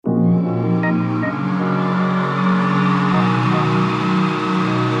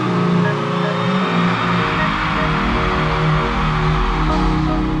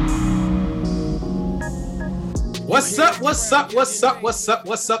What's up? What's up? What's up?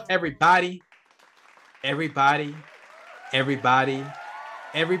 What's up, everybody? Everybody, everybody,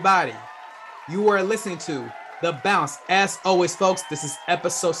 everybody. You are listening to The Bounce. As always, folks, this is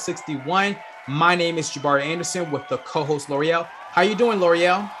episode 61. My name is Jabari Anderson with the co-host Loreal. How you doing,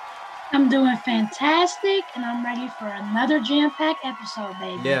 Loreal? I'm doing fantastic, and I'm ready for another jam-packed episode,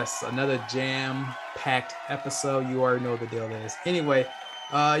 baby. Yes, another jam-packed episode. You already know the deal is. Anyway,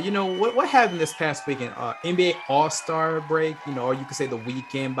 what happened this past weekend? NBA All-Star break, or you could say the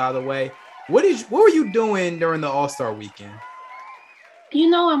weekend, by the way. What were you doing during the All-Star weekend?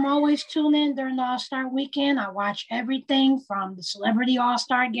 I'm always tuned in during the All-Star weekend. I watch everything from the Celebrity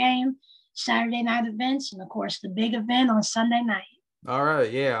All-Star game, Saturday night events, and of course the big event on Sunday night. All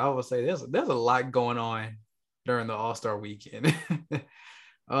right, yeah, I would say there's a lot going on during the All-Star weekend.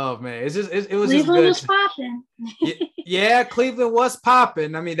 Oh man, it was Cleveland just good. Was popping. Yeah, Cleveland was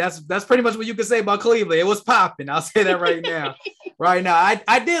popping. I mean, that's pretty much what you can say about Cleveland. It was popping. I'll say that right now. Right now,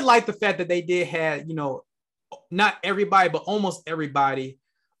 I did like the fact that they did have, not everybody, but almost everybody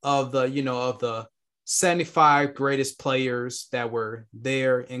of the 75 greatest players that were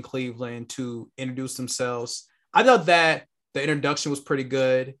there in Cleveland to introduce themselves. I thought that the introduction was pretty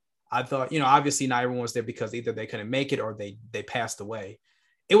good. I thought, obviously not everyone was there because either they couldn't make it or they passed away.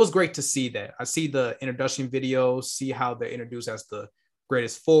 It was great to see that. I see the introduction videos, see how they're introduced as the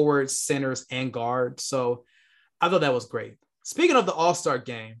greatest forwards, centers, and guards. So I thought that was great. Speaking of the All-Star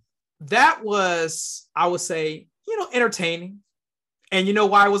game, that was, I would say, entertaining. And you know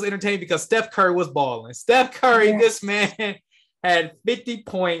why it was entertaining? Because Steph Curry was balling. Steph Curry, yes. This man had 50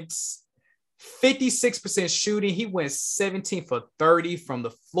 points, 56% shooting. He went 17 for 30 from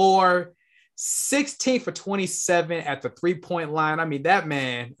the floor, 16 for 27 at the three-point line. I mean, that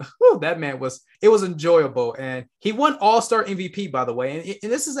man it was enjoyable. And he won All-Star MVP, by the way.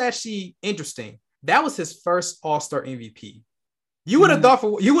 And this is actually interesting. That was his first All-Star MVP. You would have thought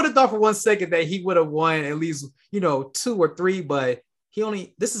for 1 second that he would have won at least, 2 or 3, but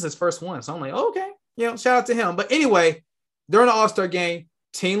this is his first one. So I'm like, okay, shout out to him. But anyway, during the All-Star game,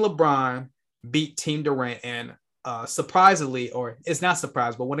 Team LeBron beat Team Durant. And surprisingly, or it's not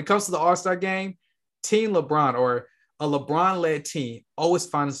surprising, but when it comes to the All-Star game, Team LeBron or a LeBron-led team always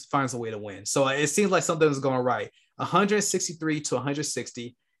finds a way to win. So it seems like something is going right. 163 to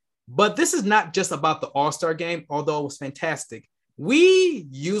 160. But this is not just about the All-Star game, although it was fantastic. We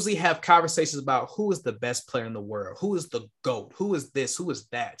usually have conversations about who is the best player in the world, who is the GOAT, who is this, who is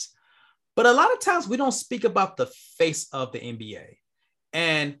that. But a lot of times we don't speak about the face of the NBA.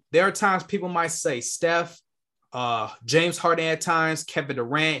 And there are times people might say Steph, James Harden at times, Kevin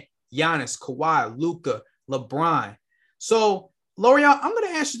Durant, Giannis, Kawhi, Luka, LeBron. So, L'Oreal, I'm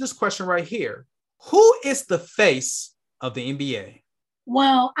going to ask you this question right here. Who is the face of the NBA?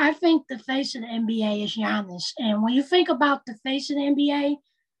 Well, I think the face of the NBA is Giannis. And when you think about the face of the NBA,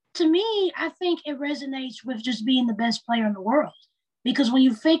 to me, I think it resonates with just being the best player in the world. Because when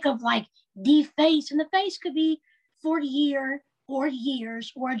you think of like the face, and the face could be 40 years or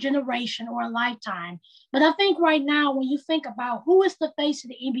a generation or a lifetime. But I think right now, when you think about who is the face of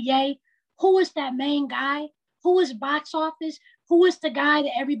the NBA, who is that main guy, who is box office, who is the guy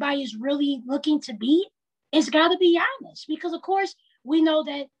that everybody is really looking to beat, it's got to be Giannis. Because, of course, we know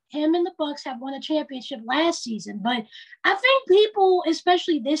that him and the Bucks have won a championship last season. But I think people,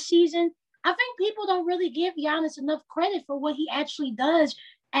 especially this season, I think people don't really give Giannis enough credit for what he actually does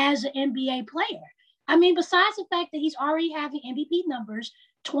as an NBA player. I mean, besides the fact that he's already having MVP numbers,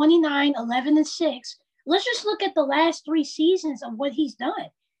 29, 11, and 6, let's just look at the last 3 seasons of what he's done.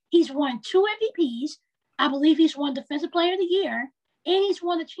 He's won 2 MVPs. I believe he's won Defensive Player of the Year, and he's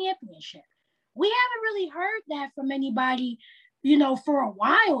won a championship. We haven't really heard that from anybody, for a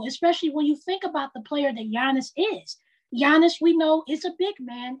while, especially when you think about the player that Giannis is. Giannis, we know, is a big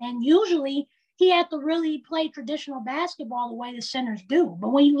man, and usually he had to really play traditional basketball the way the centers do. But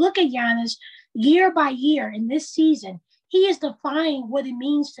when you look at Giannis, year by year in this season, he is defying what it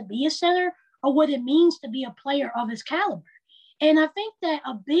means to be a center or what it means to be a player of his caliber. And I think that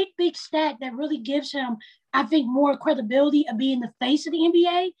a big, big stat that really gives him, I think, more credibility of being the face of the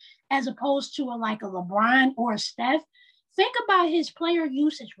NBA as opposed to a LeBron or a Steph. Think about his player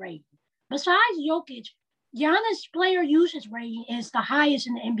usage rating. Besides Jokic, Giannis' player usage rating is the highest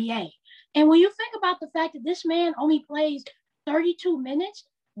in the NBA. And when you think about the fact that this man only plays 32 minutes,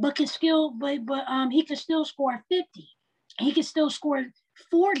 but he can still score 50. He can still score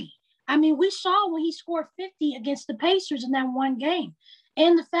 40. I mean, we saw when he scored 50 against the Pacers in that one game.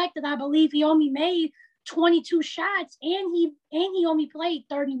 And the fact that I believe he only made 22 shots and he only played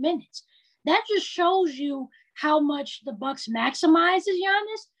 30 minutes. That just shows you how much the Bucks maximizes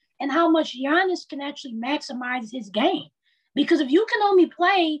Giannis and how much Giannis can actually maximize his game. Because if you can only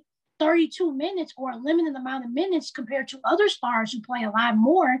play 32 minutes or a limited amount of minutes compared to other stars who play a lot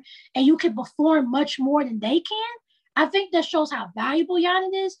more, and you can perform much more than they can, I think that shows how valuable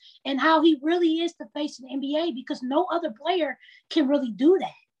Giannis is and how he really is the face of the NBA, because no other player can really do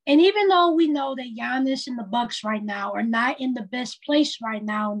that. And even though we know that Giannis and the Bucks right now are not in the best place right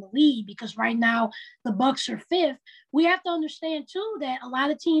now in the league, because right now the Bucks are fifth, we have to understand too that a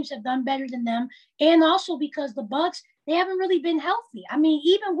lot of teams have done better than them, and also because the Bucks, they haven't really been healthy. I mean,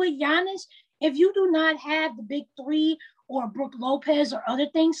 even with Giannis, if you do not have the big three or Brook Lopez or other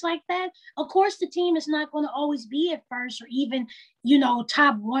things like that, of course the team is not going to always be at first or even,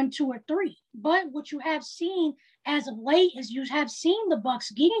 top 1, 2, or 3. But what you have seen as of late is you have seen the Bucks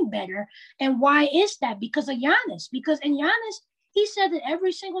getting better. And why is that? Because of Giannis. And Giannis, he said it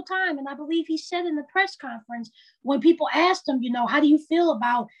every single time. And I believe he said in the press conference when people asked him, how do you feel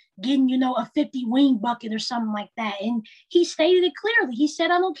about getting, a 50 wing bucket or something like that? And he stated it clearly. He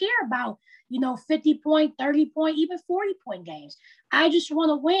said, I don't care about 50-point, 30-point, even 40-point games. I just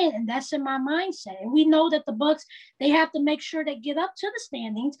want to win, and that's in my mindset. And we know that the Bucks, they have to make sure they get up to the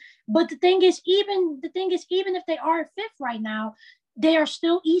standings. But the thing is, even if they are fifth right now, they are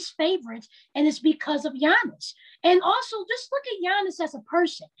still East favorites, and it's because of Giannis. And also, just look at Giannis as a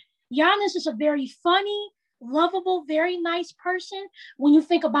person. Giannis is a very funny, lovable, very nice person. When you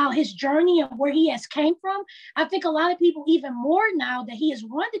think about his journey and where he has came from, I think a lot of people, even more now that he has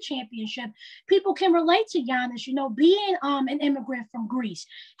won the championship, people can relate to Giannis, being an immigrant from Greece,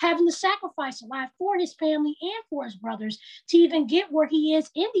 having to sacrifice a lot for his family and for his brothers to even get where he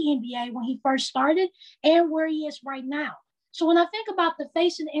is in the NBA when he first started and where he is right now. So when I think about the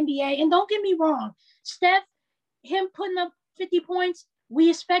face of the NBA, and don't get me wrong, Steph, him putting up 50 points, we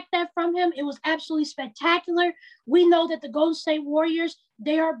expect that from him. It was absolutely spectacular. We know that the Golden State Warriors,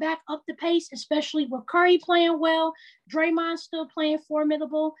 they are back up the pace, especially with Curry playing well. Draymond still playing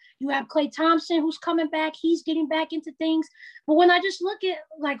formidable. You have Klay Thompson, who's coming back. He's getting back into things. But when I just look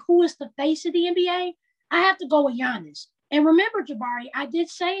at who is the face of the NBA, I have to go with Giannis. And remember, Jabari, I did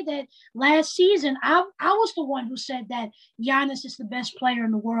say that last season, I was the one who said that Giannis is the best player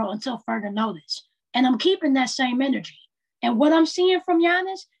in the world until further notice. And I'm keeping that same energy. And what I'm seeing from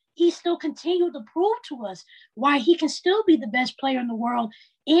Giannis, he still continued to prove to us why he can still be the best player in the world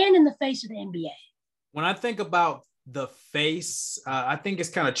and in the face of the NBA. When I think about the face, I think it's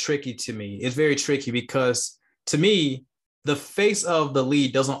kind of tricky to me. It's very tricky because to me, the face of the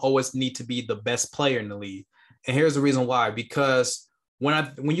league doesn't always need to be the best player in the league. And here's the reason why, because when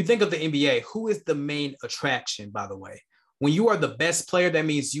you think of the NBA, who is the main attraction, by the way? When you are the best player, that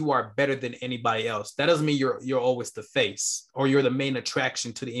means you are better than anybody else. That doesn't mean you're always the face or you're the main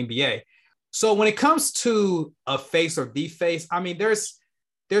attraction to the NBA. So when it comes to a face or the face, I mean, there's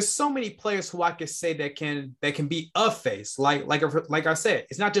so many players who I could say that can be a face. Like I said,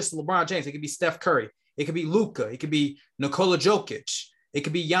 it's not just LeBron James. It could be Steph Curry. It could be Luka. It could be Nikola Jokic. It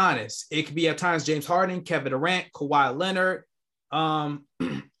could be Giannis. It could be at times James Harden, Kevin Durant, Kawhi Leonard. I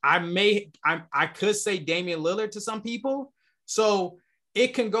could say Damian Lillard to some people. So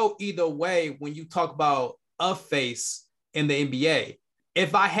it can go either way when you talk about a face in the NBA.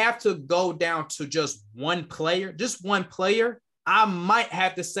 If I have to go down to just one player, I might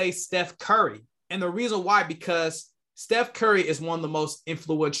have to say Steph Curry. And the reason why, because Steph Curry is one of the most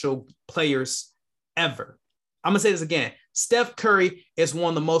influential players ever. I'm going to say this again. Steph Curry is one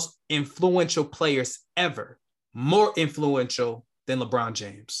of the most influential players ever. More influential than LeBron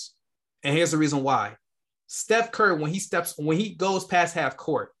James. And here's the reason why. Steph Curry, when he goes past half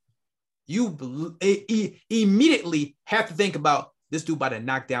court, you immediately have to think about this dude about to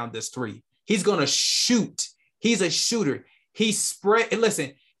knock down this three. He's going to shoot. He's a shooter. He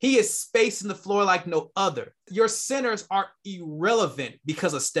is spacing the floor like no other. Your centers are irrelevant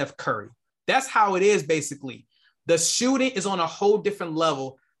because of Steph Curry. That's how it is, basically. The shooting is on a whole different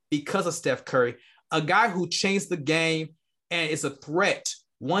level because of Steph Curry, a guy who changed the game and is a threat.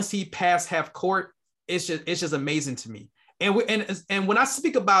 Once he passed half court, it's just amazing to me. And when I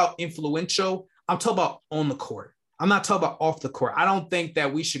speak about influential, I'm talking about on the court. I'm not talking about off the court. I don't think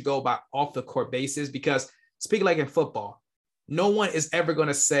that we should go about off the court basis, because speaking like in football, no one is ever going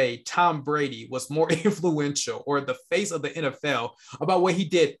to say Tom Brady was more influential or the face of the NFL about what he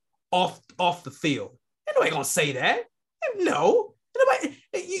did off the field. Nobody going to say that. No.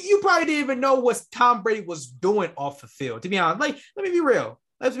 You probably didn't even know what Tom Brady was doing off the field, to be honest. Let me be real.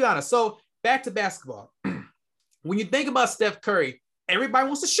 Let's be honest. So back to basketball. When you think about Steph Curry, everybody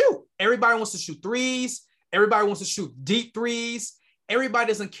wants to shoot. Everybody wants to shoot threes. Everybody wants to shoot deep threes. Everybody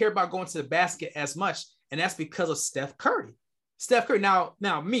doesn't care about going to the basket as much. And that's because of Steph Curry. Steph Curry. Now,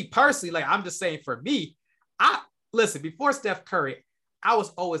 me personally, I'm just saying for me, listen, before Steph Curry, I was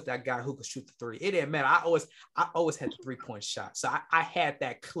always that guy who could shoot the three. It didn't matter. I always had the 3-point shot. So I had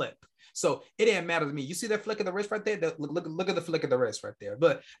that clip. So it didn't matter to me. You see that flick of the wrist right there? Look at the flick of the wrist right there.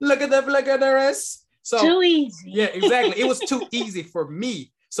 But look at the flick of the wrist. So too easy. Yeah, exactly. It was too easy for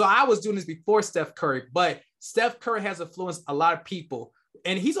me. So I was doing this before Steph Curry, but Steph Curry has influenced a lot of people,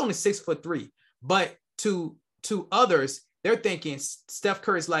 and he's only 6'3". But to others, they're thinking Steph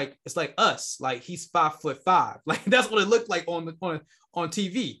Curry's like, it's like us, like he's 5'5". Like that's what it looked like on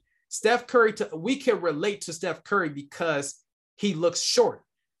TV. Steph Curry, we can relate to Steph Curry because he looks short.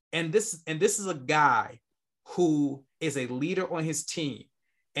 And this is a guy who is a leader on his team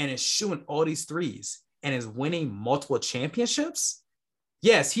and is shooting all these threes and is winning multiple championships.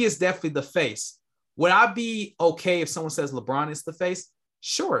 Yes, he is definitely the face. Would I be okay if someone says LeBron is the face?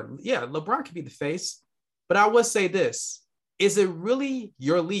 Sure. Yeah, LeBron could be the face. But I would say this, is it really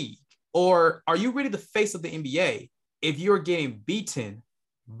your league? Or are you really the face of the NBA if you're getting beaten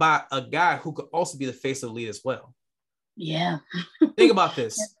by a guy who could also be the face of the league as well? Yeah. Think about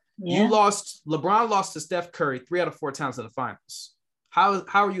this. Yeah. LeBron lost to Steph Curry 3 out of 4 times in the finals. How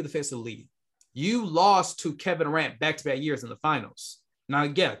are you the face of the league? You lost to Kevin Durant back-to-back years in the finals. Now,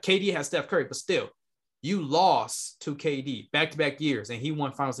 again, KD has Steph Curry, but still, you lost to KD back-to-back years, and he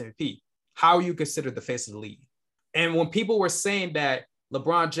won Finals MVP. How are you considered the face of the league? And when people were saying that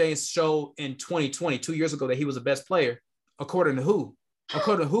LeBron James showed in 2020, 2 years ago, that he was the best player, according to who?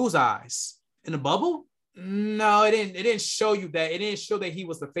 According to whose eyes? In the bubble? No, it didn't show you that. It didn't show that he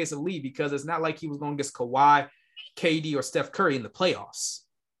was the face of the league because it's not like he was going against Kawhi, KD, or Steph Curry in the playoffs.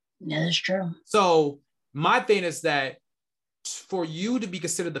 Yeah, that's true. So my thing is that for you to be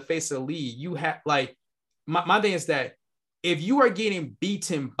considered the face of the league, you have like my thing is that if you are getting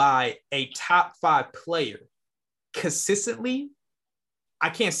beaten by a top 5 player consistently, I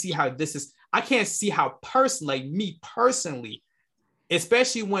can't see how me personally,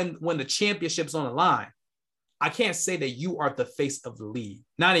 especially when the championship's on the line, I can't say that you are the face of the league.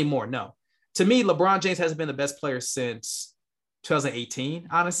 Not anymore, no. To me, LeBron James hasn't been the best player since 2018,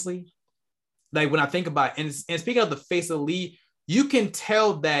 honestly. Like when I think about it, and speaking of the face of the league, you can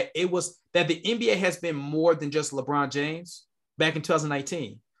tell that the NBA has been more than just LeBron James back in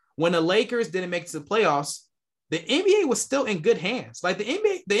 2019. When the Lakers didn't make it to the playoffs, the NBA was still in good hands. Like the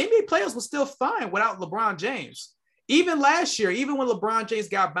NBA players were still fine without LeBron James. Even last year, even when LeBron James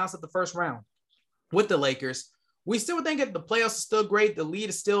got bounced at the first round with the Lakers, we still think that the playoffs are still great. The lead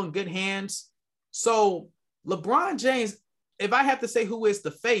is still in good hands. So LeBron James, if I have to say who is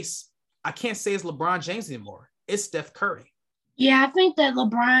the face, I can't say it's LeBron James anymore. It's Steph Curry. Yeah, I think that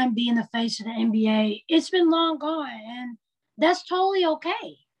LeBron being the face of the NBA, it's been long gone. And that's totally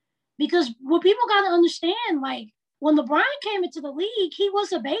okay. Because what people got to understand, like when LeBron came into the league, he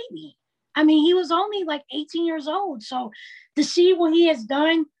was a baby. I mean, he was only like 18 years old. So to see what he has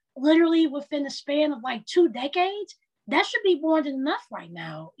done literally within the span of like 2 decades, that should be more than enough right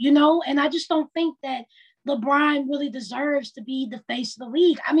now, you know? And I just don't think that LeBron really deserves to be the face of the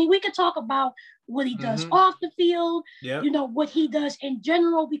league. I mean, we could talk about what he does off the field, you know, what he does in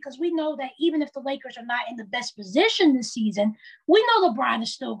general, because we know that even if the Lakers are not in the best position this season, we know LeBron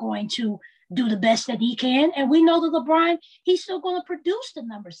is still going to do the best that he can. And we know that LeBron, he's still going to produce the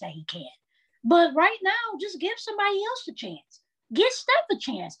numbers that he can. But right now, just give somebody else a chance. Give Steph a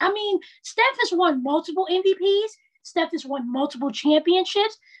chance. I mean, Steph has won multiple MVPs. Steph has won multiple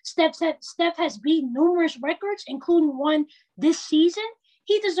championships. Steph has beaten numerous records, including one this season.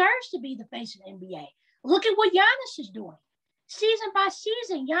 He deserves to be the face of the NBA. Look at what Giannis is doing. Season by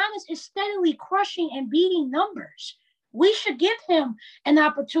season, Giannis is steadily crushing and beating numbers. We should give him an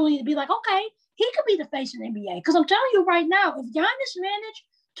opportunity to be like, okay, he could be the face of the NBA. Because I'm telling you right now, if Giannis managed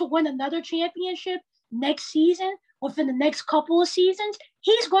to win another championship next season, within the next couple of seasons,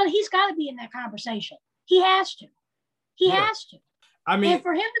 he's got to be in that conversation. He has to. He has to. I mean, and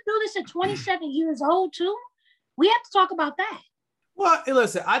for him to do this at 27 years old too, we have to talk about that. Well,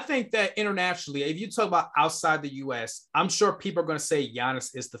 listen, I think that internationally, if you talk about outside the U.S., I'm sure people are going to say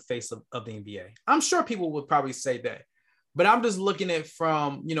Giannis is the face of the NBA. I'm sure people would probably say that. But I'm just looking at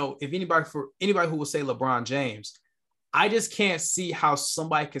from, you know, if anybody who will say LeBron James, I just can't see how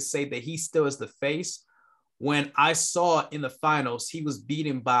somebody could say that he still is the face when I saw in the finals he was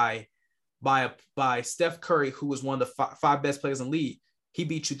beaten by Steph Curry, who was one of the 5 best players in the league. He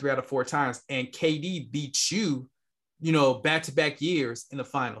beat you 3 out of 4 times, and KD beat you, you know, back-to-back years in the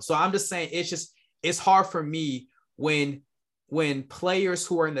finals. So I'm just saying it's hard for me when players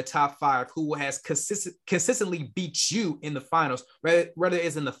who are in the top 5 who has consistently beat you in the finals, whether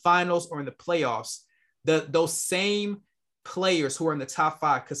it's in the finals or in the playoffs, those same players who are in the top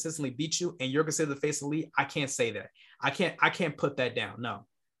 5 consistently beat you and you're considered the face of the league, I can't say that. I can't put that down.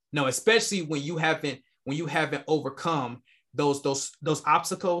 No, especially when you haven't overcome those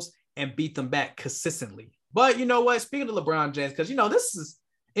obstacles and beat them back consistently. But you know what? Speaking of LeBron James, because this is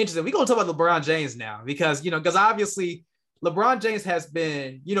interesting. We're gonna talk about LeBron James now because obviously LeBron James has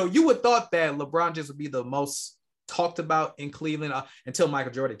been, you would thought that LeBron James would be the most talked about in Cleveland until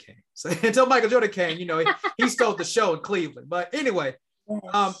Michael Jordan came. So until Michael Jordan came, he stole the show in Cleveland. But anyway,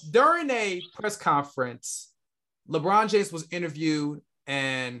 during a press conference, LeBron James was interviewed,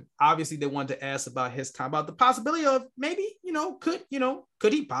 and obviously they wanted to ask about his time, about the possibility of maybe,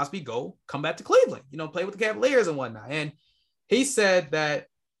 could he possibly come back to Cleveland, play with the Cavaliers and whatnot. And he said that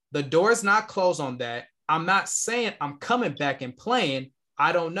the door is not closed on that. I'm not saying I'm coming back and playing.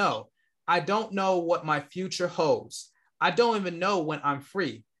 I don't know. I don't know what my future holds. I don't even know when I'm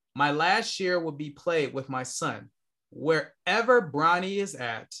free. My last year will be played with my son. Wherever Bronny is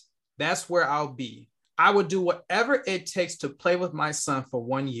at, that's where I'll be. I will do whatever it takes to play with my son for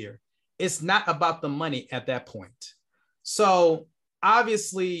 1 year. It's not about the money at that point. So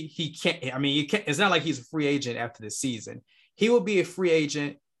obviously he can't, it's not like he's a free agent after this season. He will be a free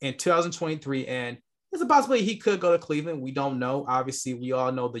agent in 2023, and there's a possibility he could go to Cleveland. We don't know. Obviously, we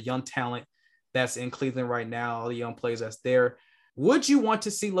all know the young talent that's in Cleveland right now, all the young players that's there. Would you want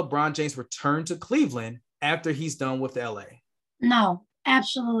to see LeBron James return to Cleveland after he's done with LA? No,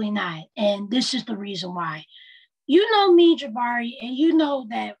 absolutely not. And this is the reason why. You know me, Jabari, and you know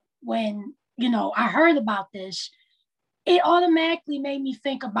that when, I heard about this, it automatically made me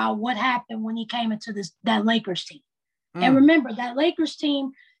think about what happened when he came into that Lakers team. And remember, that Lakers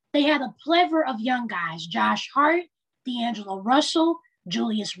team, they had a plethora of young guys: Josh Hart, D'Angelo Russell,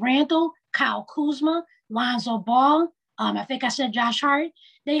 Julius Randle, Kyle Kuzma, Lonzo Ball. I think I said Josh Hart.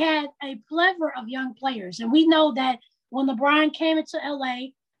 They had a plethora of young players. And we know that when LeBron came into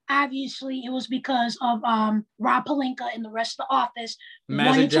LA, obviously it was because of Rob Pelinka and the rest of the office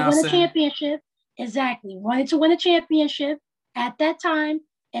wanted to win a championship. Exactly. Wanted to win a championship at that time.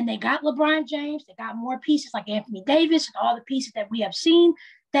 And they got LeBron James. They got more pieces like Anthony Davis and all the pieces that we have seen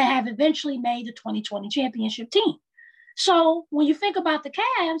that have eventually made the 2020 championship team. So when you think about the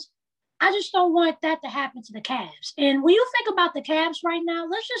Cavs, I just don't want that to happen to the Cavs. And when you think about the Cavs right now,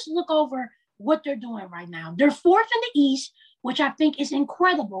 let's just look over what they're doing right now. They're 4th in the East, which I think is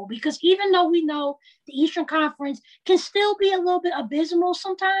incredible because even though we know the Eastern Conference can still be a little bit abysmal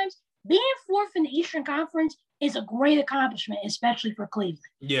sometimes, being 4th in the Eastern Conference is a great accomplishment, especially for Cleveland.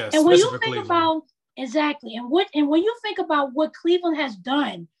 Yes. And when you think about exactly, and when you think about what Cleveland has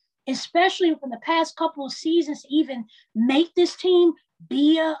done, especially from the past couple of seasons, to even make this team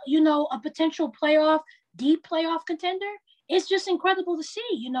be a potential deep playoff contender, it's just incredible to see.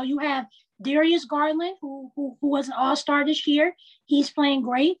 You have Darius Garland, who was an all-star this year. He's playing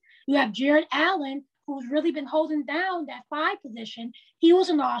great. You have Jared Allen, who's really been holding down that 5 position. He was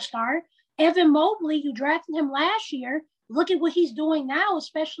an all-star. Evan Mobley, you drafted him last year. Look at what he's doing now,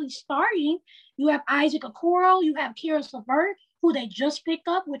 especially starting. You have Isaac Okoro. You have Karis LeVert, who they just picked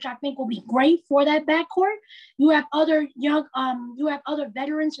up, which I think will be great for that backcourt. You have other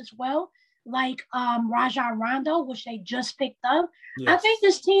veterans as well, like Rajon Rondo, which they just picked up. Yes. I think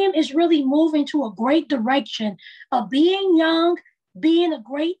this team is really moving to a great direction of being young, being a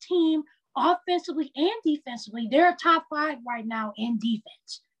great team offensively and defensively. They're a top 5 right now in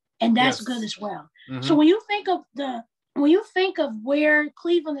defense, and that's good as well. Mm-hmm. So when you think of where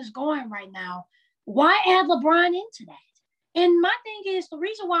Cleveland is going right now, why add LeBron into that? And my thing is, the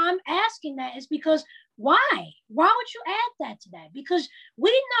reason why I'm asking that is because why? Why would you add that to that? Because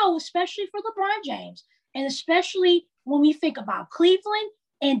we know, especially for LeBron James, and especially when we think about Cleveland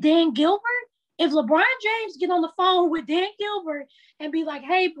and Dan Gilbert, if LeBron James get on the phone with Dan Gilbert and be like,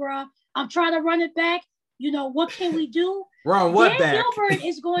 hey, bro, I'm trying to run it back. What can we do? Run what back? Dan Gilbert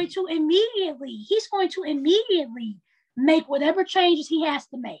is going to immediately make whatever changes he has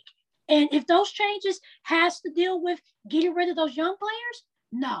to make. And if those changes has to deal with getting rid of those young players,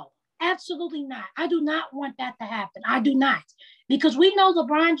 no, absolutely not. I do not want that to happen. I do not. Because we know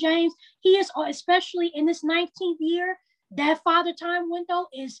LeBron James, he is, especially in this 19th year, that father time window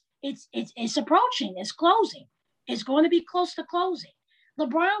it's approaching. It's closing. It's going to be close to closing.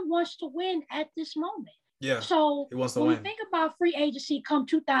 LeBron wants to win at this moment. Yeah. So he wants to when win. we think about free agency come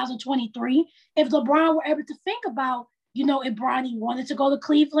 2023, if LeBron were able to think about, if Bronny wanted to go to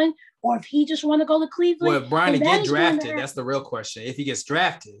Cleveland, or if he just want to go to Cleveland. Well, if Bronny get drafted, that's the real question. If he gets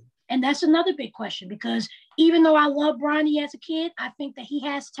drafted. And that's another big question, because even though I love Bronny as a kid, I think that he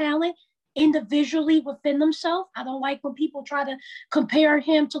has talent individually within himself. I don't like when people try to compare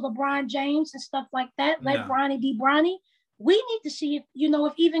him to LeBron James and stuff like that. Let Bronny be Bronny. we need to see if,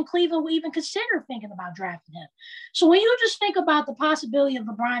 if even Cleveland will even consider thinking about drafting him. So when you just think about the possibility of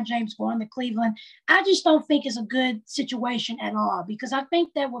LeBron James going to Cleveland, I just don't think it's a good situation at all, because I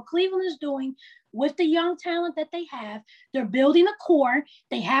think that what Cleveland is doing with the young talent that they have, they're building a core,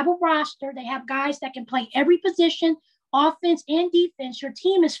 they have a roster, they have guys that can play every position, offense and defense. Your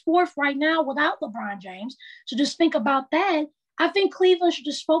team is fourth right now without LeBron James. So just think about that. I think Cleveland should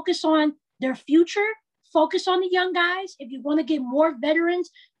just focus on their future, focus on the young guys. If you want to get more veterans,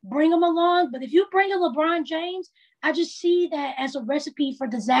 bring them along. But if you bring a LeBron James, I just see that as a recipe for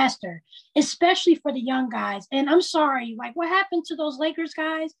disaster, especially for the young guys. And I'm sorry, like what happened to those Lakers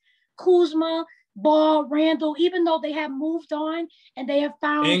guys, Kuzma, Ball, Randall, even though they have moved on and they have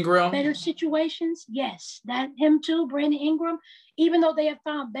found Ingram. better situations. Yes, that him too, Brandon Ingram, even though they have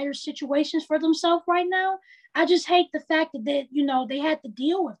found better situations for themselves right now. I just hate the fact that they had to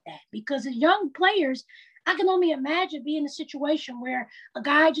deal with that, because as young players, I can only imagine being in a situation where a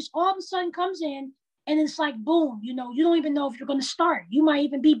guy just all of a sudden comes in and it's like, boom, you don't even know if you're going to start. You might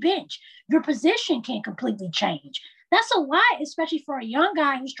even be benched. Your position can completely change. That's a lot, especially for a young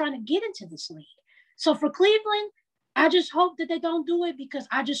guy who's trying to get into this league. So for Cleveland, I just hope that they don't do it, because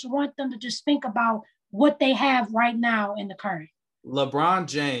I just want them to just think about what they have right now in the current. LeBron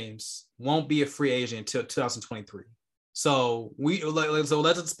James won't be a free agent until 2023. So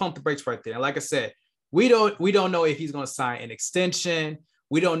let's just pump the brakes right there. And like I said, we don't know if he's going to sign an extension.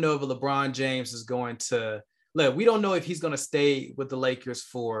 We don't know if LeBron James is going to we don't know if he's going to stay with the Lakers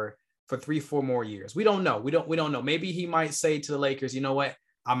for 3-4 more years. We don't know. We don't know. Maybe he might say to the Lakers, you know what?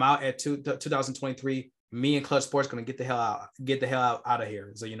 I'm out at 2023. Me and Clutch Sports going to get the hell out of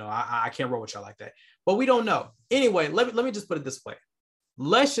here. So, I can't roll with y'all like that. But we don't know. Anyway, let me just put it this way.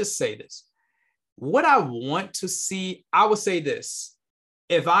 Let's just say this. What I want to see, I would say this.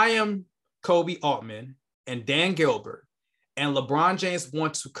 If I am Kobe Altman and Dan Gilbert and LeBron James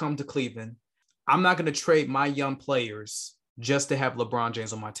wants to come to Cleveland, I'm not going to trade my young players just to have LeBron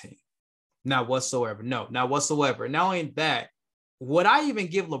James on my team. Not whatsoever. No, not whatsoever. Not only that, would I even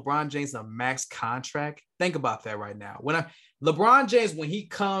give LeBron James a max contract? Think about that right now. When LeBron James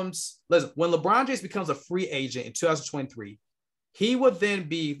becomes a free agent in 2023, he would then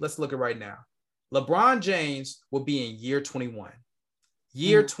be, let's look at right now. LeBron James will be in year 21.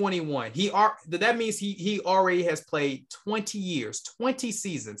 Year 21. That means he already has played 20 years, 20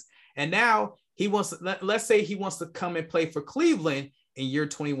 seasons. And now let's say he wants to come and play for Cleveland in year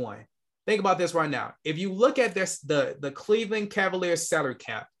 21. Think about this right now. If you look at this, the Cleveland Cavaliers salary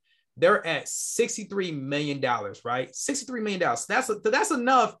cap, they're at $63 million, right? $63 million. That's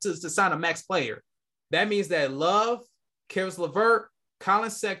enough to sign a max player. That means that Love, Caris LeVert, Colin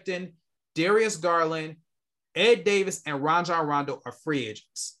Sexton, Darius Garland, Ed Davis, and Rajon Rondo are free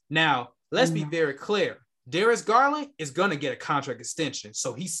agents. Now, let's be very clear. Darius Garland is going to get a contract extension,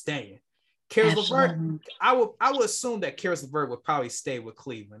 so he's staying. Caris LeVert, I would assume that Caris LeVert would probably stay with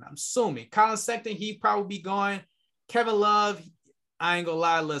Cleveland. I'm assuming. Colin Sexton, he'd probably be gone. Kevin Love, I ain't gonna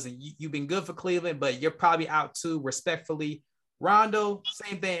lie, listen, you've been good for Cleveland, but you're probably out too, respectfully. Rondo,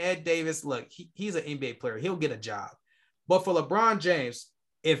 same thing. Ed Davis, look, he's an NBA player. He'll get a job. But for LeBron James,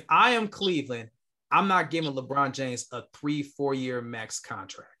 if I am Cleveland, I'm not giving LeBron James a 3-4 year max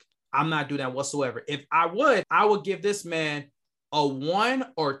contract. I'm not doing that whatsoever. If I would give this man a 1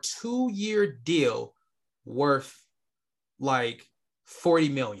 or 2 year deal worth like 40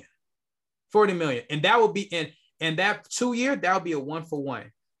 million. And that would be in that 2 year, that would be a 1-for-1,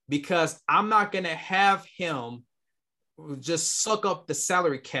 because I'm not going to have him just suck up the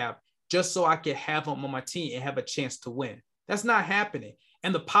salary cap just so I can have him on my team and have a chance to win. That's not happening.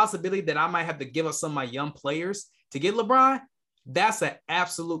 And the possibility that I might have to give up some of my young players to get LeBron, that's an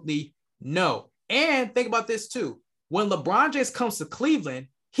absolutely no. And think about this too. When LeBron James comes to Cleveland,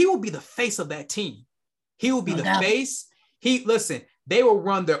 he will be the face of that team. He will be the face. They will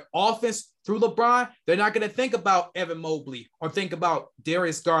run their offense through LeBron. They're not going to think about Evan Mobley or think about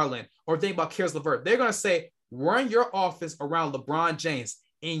Darius Garland or think about Caris LeVert. They're going to say, run your offense around LeBron James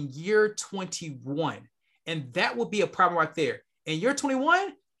in year 21. And that would be a problem right there. In year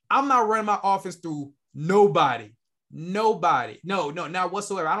 21, I'm not running my offense through nobody. No, not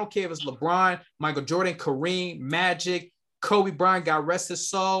whatsoever. I don't care if it's LeBron, Michael Jordan, Kareem, Magic, Kobe Bryant, God rest his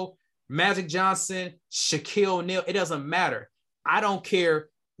soul, Magic Johnson, Shaquille O'Neal. It doesn't matter. I don't care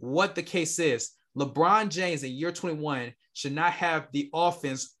what the case is. LeBron James in year 21 should not have the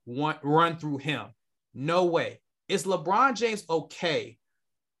offense run through him. No way. Is LeBron James okay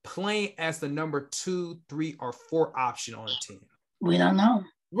playing as the number 2, 3, or 4 option on the team? We don't know.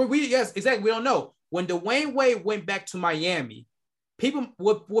 Yes, exactly. We don't know. When Dwayne Wade went back to Miami, people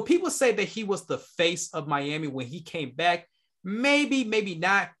say that he was the face of Miami when he came back. Maybe, maybe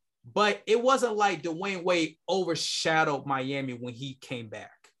not. But it wasn't like Dwayne Wade overshadowed Miami when he came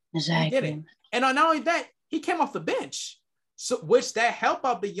back. Exactly. He didn't. And not only that, he came off the bench, so which that helped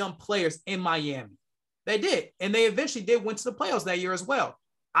out the young players in Miami. They did. And they eventually did win to the playoffs that year as well.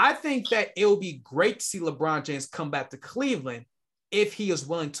 I think that it will be great to see LeBron James come back to Cleveland if he is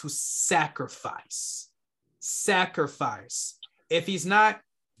willing to sacrifice. If he's not,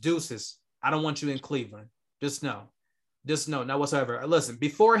 deuces. I don't want you in Cleveland. Just know, not whatsoever. Listen,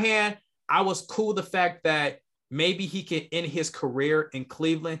 beforehand, I was cool with the fact that maybe he can end his career in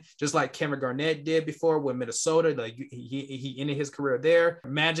Cleveland, just like Kevin Garnett did before with Minnesota. Like he ended his career there.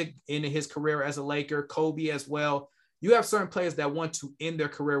 Magic ended his career as a Laker. Kobe as well. You have certain players that want to end their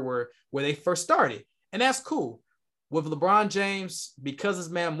career where they first started, and that's cool. With LeBron James, because this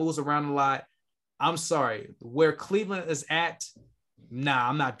man moves around a lot, I'm sorry, where Cleveland is at, nah,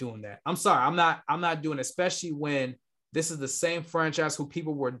 I'm not doing that. I'm sorry, I'm not doing it, especially when this is the same franchise who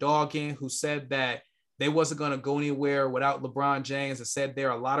people were dogging, who said that they wasn't going to go anywhere without LeBron James, and said they're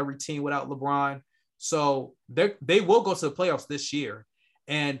a lottery team without LeBron. So they will go to the playoffs this year.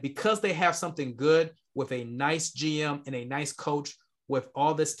 And because they have something good with a nice GM and a nice coach with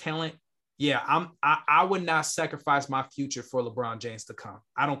all this talent, yeah, I would not sacrifice my future for LeBron James to come.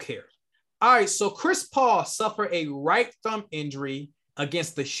 I don't care. All right, so Chris Paul suffered a right thumb injury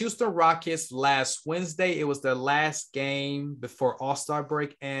against the Houston Rockets last Wednesday. It was their last game before All-Star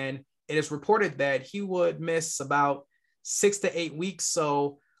break, and it is reported that he would miss about 6 to 8 weeks.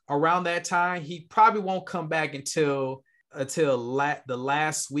 So around that time, he probably won't come back until the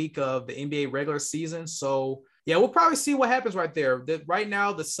last week of the NBA regular season. So yeah, we'll probably see what happens right there. Right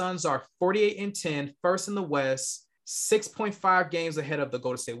now, the Suns are 48-10, first in the West, 6.5 games ahead of the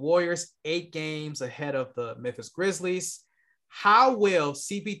Golden State Warriors, 8 games ahead of the Memphis Grizzlies. How will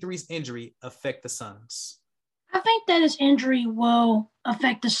CP3's injury affect the Suns? I think that his injury will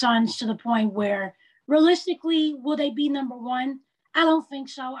affect the Suns to the point where, realistically, will they be number one? I don't think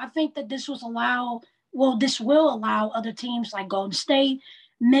so. I think that this will allow other teams like Golden State,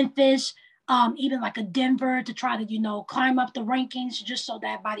 Memphis, even like a Denver to try to, climb up the rankings, just so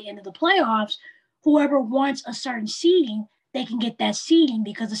that by the end of the playoffs, whoever wants a certain seeding, they can get that seeding,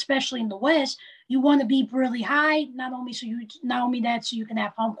 because especially in the West, you want to be really high, not only so you can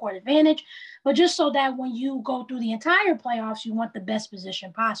have home court advantage, but just so that when you go through the entire playoffs, you want the best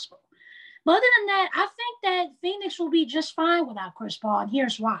position possible. But other than that, I think that Phoenix will be just fine without Chris Paul, and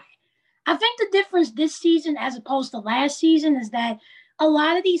here's why. I think the difference this season as opposed to last season is that a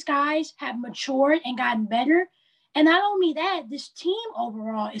lot of these guys have matured and gotten better. And not only that, this team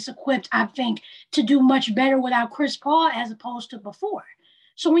overall is equipped, I think, to do much better without Chris Paul as opposed to before.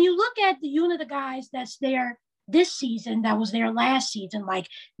 So when you look at the unit of guys that's there this season, that was there last season, like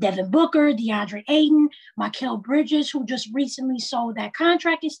Devin Booker, DeAndre Ayton, Mikal Bridges, who just recently sold that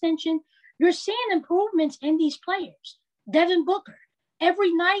contract extension, you're seeing improvements in these players. Devin Booker,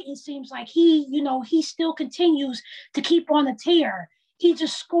 every night it seems like he still continues to keep on a tear. He's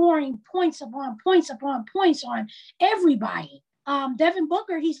just scoring points upon points upon points on everybody. Devin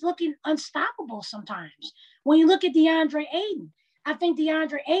Booker, he's looking unstoppable sometimes. When you look at DeAndre Ayton, I think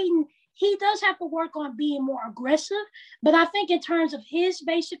DeAndre Ayton, he does have to work on being more aggressive, but I think in terms of his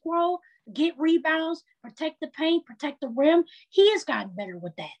basic role, get rebounds, protect the paint, protect the rim, he has gotten better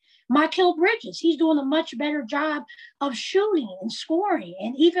with that. Mikal Bridges, he's doing a much better job of shooting and scoring.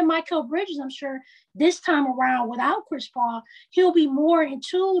 And even Mikal Bridges, I'm sure this time around without Chris Paul, he'll be more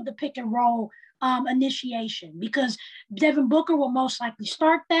into the pick and roll initiation, because Devin Booker will most likely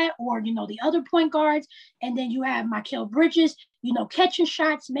start that, or, the other point guards. And then you have Mikal Bridges, catching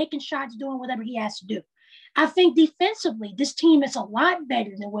shots, making shots, doing whatever he has to do. I think defensively, this team is a lot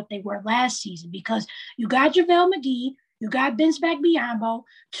better than what they were last season, because you got JaVale McGee, you got Vince Biyombo,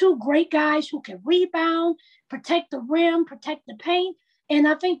 two great guys who can rebound, protect the rim, protect the paint. And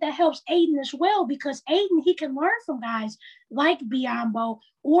I think that helps Ayton as well, because Ayton, he can learn from guys like Biyombo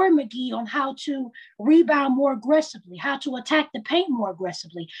or McGee on how to rebound more aggressively, how to attack the paint more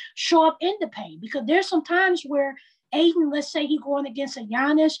aggressively, show up in the paint. Because there's some times where Ayton, let's say he's going against a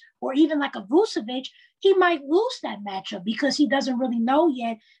Giannis or even like a Vucevic, he might lose that matchup because he doesn't really know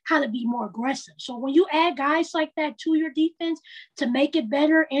yet how to be more aggressive. So when you add guys like that to your defense to make it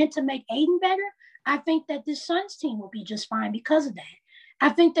better and to make Ayton better, I think that this Suns team will be just fine because of that. I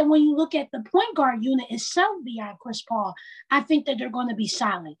think that when you look at the point guard unit itself beyond Chris Paul, I think that they're going to be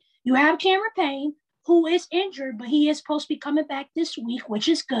solid. You have Cameron Payne, who is injured, but he is supposed to be coming back this week, which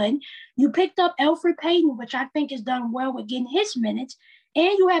is good. You picked up Elfrid Payton, which I think has done well with getting his minutes.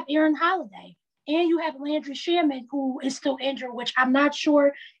 And you have Aaron Holiday. And you have Landry Shamet, who is still injured, which I'm not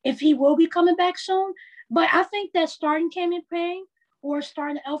sure if he will be coming back soon. But I think that starting Cameron Payne or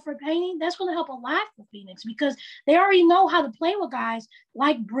starting Elfrid Payne, that's going to help a lot for Phoenix because they already know how to play with guys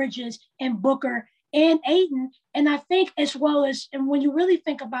like Bridges and Booker and Ayton. And I think as well as, and when you really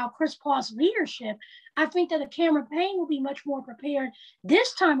think about Chris Paul's leadership, I think that a Cameron Payne will be much more prepared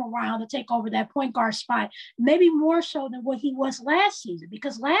this time around to take over that point guard spot, maybe more so than what he was last season,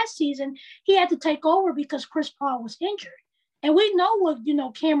 because last season he had to take over because Chris Paul was injured. And we know what,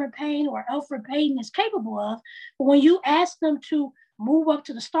 Cameron Payne or Elfrid Payne is capable of. But when you ask them to move up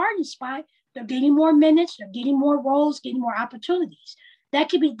to the starting spot, they're getting more minutes, they're getting more roles, getting more opportunities. That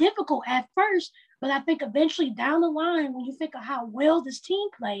can be difficult at first, but I think eventually down the line, when you think of how well this team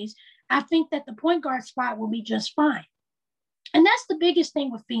plays, I think that the point guard spot will be just fine. And that's the biggest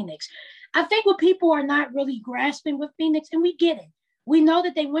thing with Phoenix. I think what people are not really grasping with Phoenix, and we get it. We know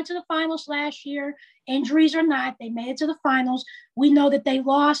that they went to the finals last year, injuries or not, they made it to the finals. We know that they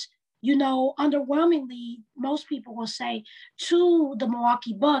lost, underwhelmingly, most people will say, to the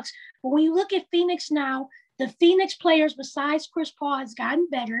Milwaukee Bucks. But when you look at Phoenix now, the Phoenix players besides Chris Paul has gotten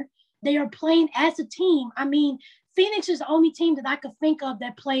better. They are playing as a team. I mean, Phoenix is the only team that I could think of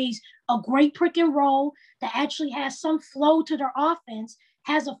that plays a great pick and roll, that actually has some flow to their offense,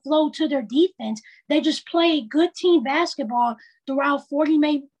 has a flow to their defense. They just play good team basketball throughout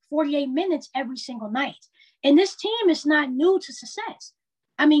 48 minutes every single night. And this team is not new to success.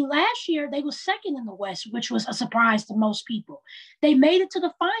 I mean, last year they were second in the West, which was a surprise to most people. They made it to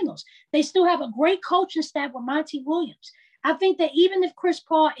the finals. They still have a great coaching staff with Monty Williams. I think that even if Chris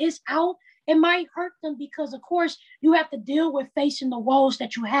Paul is out, it might hurt them because, of course, you have to deal with facing the woes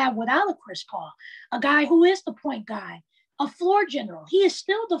that you have without a Chris Paul, a guy who is the point guy, a floor general. He is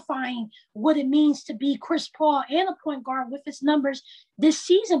still defying what it means to be Chris Paul and a point guard with his numbers this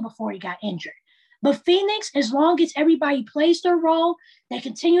season before he got injured. But Phoenix, as long as everybody plays their role, they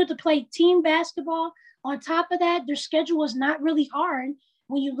continue to play team basketball. On top of that, their schedule is not really hard.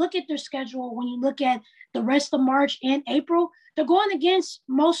 When you look at their schedule, when you look at the rest of March and April, they're going against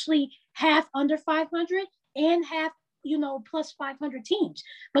mostly half under 500 and half, plus 500 teams.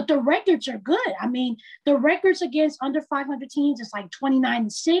 But the records are good. I mean, the records against under 500 teams is like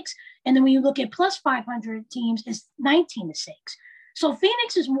 29-6. And then when you look at plus 500 teams, it's 19-6. So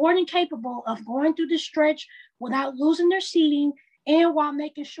Phoenix is more than capable of going through this stretch without losing their seeding and while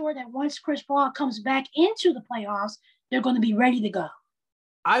making sure that once Chris Paul comes back into the playoffs, they're going to be ready to go.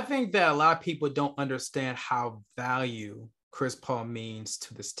 I think that a lot of people don't understand how value Chris Paul means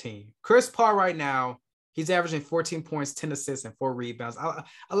to this team. Chris Paul right now, he's averaging 14 points, 10 assists, and 4 rebounds.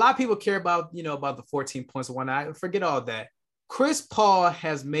 A lot of people care about, about the 14 points and whatnot. Forget all that. Chris Paul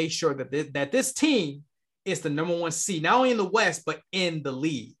has made sure that this team is the number one seed, not only in the West, but in the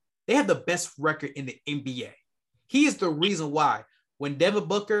league. They have the best record in the NBA. He is the reason why when Devin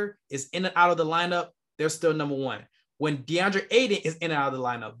Booker is in and out of the lineup, they're still number one. When DeAndre Ayton is in and out of the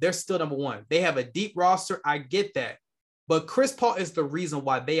lineup, they're still number one. They have a deep roster. I get that. But Chris Paul is the reason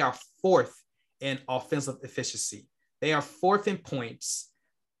why they are fourth in offensive efficiency. They are fourth in points,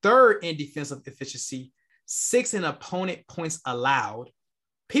 third in defensive efficiency, sixth in opponent points allowed.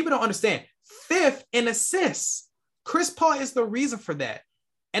 People don't understand. Fifth in assists. Chris Paul is the reason for that.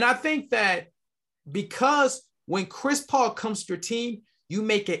 And I think that because when Chris Paul comes to your team, you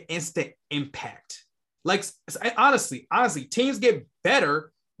make an instant impact. Like, honestly, teams get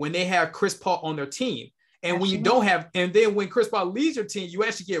better when they have Chris Paul on their team. And when you don't have, and then when Chris Paul leaves your team, you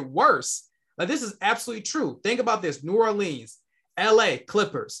actually get worse. Like, this is absolutely true. Think about this. New Orleans, LA,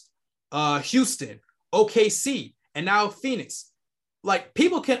 Clippers, Houston, OKC, and now Phoenix. Like,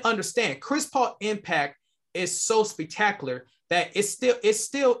 people can understand Chris Paul impact is so spectacular that it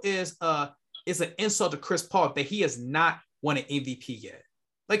still is an insult to Chris Paul that he has not won an MVP yet.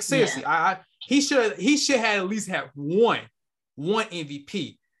 Like, seriously, he should have at least had one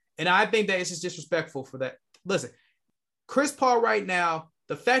MVP. And I think that it's just disrespectful for that. Listen, Chris Paul right now,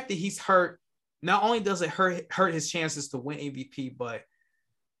 the fact that he's hurt, not only does it hurt his chances to win MVP, but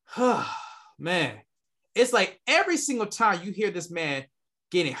man, it's like every single time you hear this man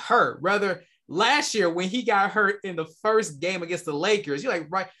getting hurt, rather last year when he got hurt in the first game against the Lakers, you're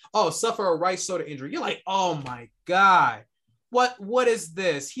like, suffer a right shoulder injury. You're like, oh my God, what is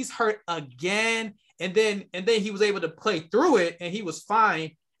this? He's hurt again. And then he was able to play through it and he was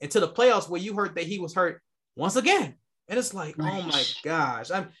fine until the playoffs where you heard that he was hurt once again. And it's like, oh my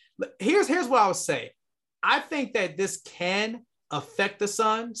gosh. Here's what I would say. I think that this can affect the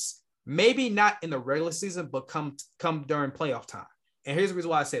Suns, maybe not in the regular season, but come during playoff time. And here's the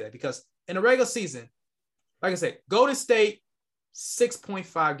reason why I say that, because in the regular season, like I said, Golden State,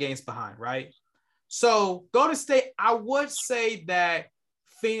 6.5 games behind, right? So Golden State, I would say that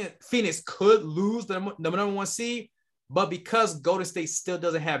Phoenix could lose the number one seed, but because Golden State still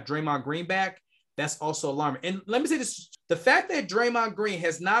doesn't have Draymond Green back, that's also alarming. And let me say this, the fact that Draymond Green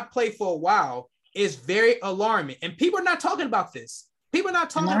has not played for a while is very alarming. And people are not talking about this. People are not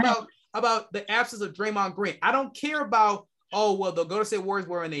talking about the absence of Draymond Green. I don't care about, oh, well, the Golden State Warriors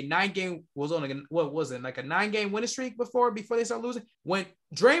were in a 9-game, what was it, like a 9-game winning streak before they start losing? When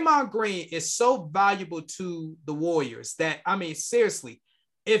Draymond Green is so valuable to the Warriors that, I mean, seriously,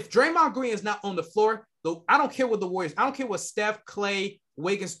 if Draymond Green is not on the floor, I don't care what the Warriors, I don't care what Steph, Clay,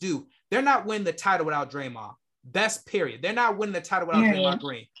 Wiggins do. They're not winning the title without Draymond. That's period. They're not winning the title without Draymond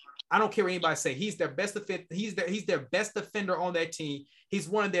Green. I don't care what anybody say. He's their best defender. He's their best defender on that team. He's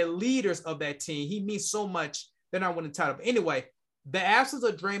one of their leaders of that team. He means so much. They're not winning the title. But anyway, the absence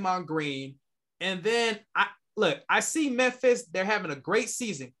of Draymond Green, and then I see Memphis. They're having a great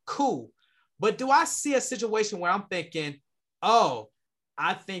season. Cool. But do I see a situation where I'm thinking, oh,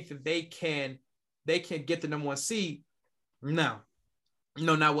 I think that they can get the number one seed? No,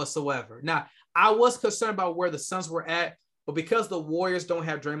 not whatsoever. Now, I was concerned about where the Suns were at, but because the Warriors don't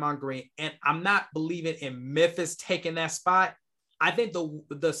have Draymond Green, and I'm not believing in Memphis taking that spot, I think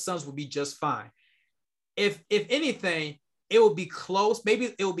the Suns will be just fine. If anything, it will be close.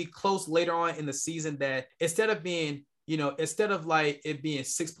 Maybe it will be close later on in the season, that instead of like it being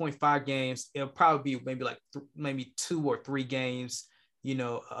 6.5 games, it'll probably be maybe like maybe 2 or 3 games,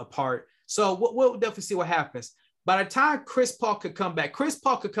 apart. So we'll definitely see what happens. By the time Chris Paul could come back,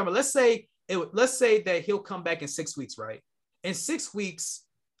 let's say that he'll come back in 6 weeks, right? In 6 weeks,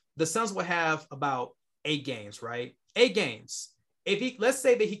 the Suns will have about 8 games, right? 8 games. Let's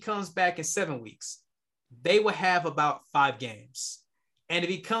say that he comes back in 7 weeks, they will have about 5 games. And if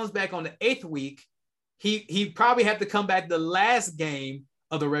he comes back on the 8th week, he probably have to come back the last game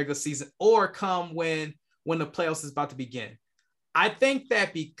of the regular season, or come when the playoffs is about to begin. I think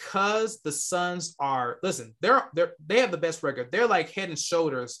that because the Suns they have the best record. They're like head and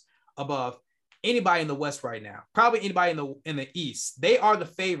shoulders above anybody in the West right now. Probably anybody in the East. They are the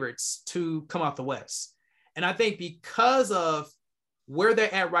favorites to come out the West. And I think because of where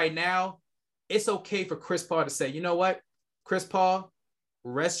they're at right now, it's okay for Chris Paul to say, you know what, Chris Paul,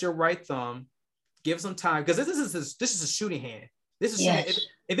 rest your right thumb, give some time, because this is a shooting hand. This is yes.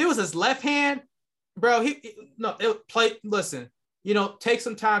 If it was his left hand, bro, listen, take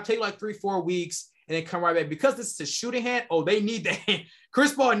some time, take like 3-4 weeks, and then come right back. Because this is a shooting hand, they need that hand.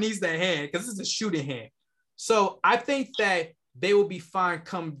 Chris Paul needs that hand because this is a shooting hand. So I think that they will be fine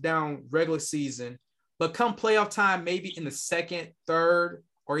come down regular season, but come playoff time, maybe in the second, third,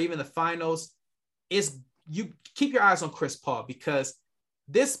 or even the finals, you keep your eyes on Chris Paul, because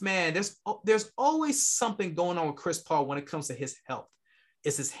this man, there's always something going on with Chris Paul when it comes to his health.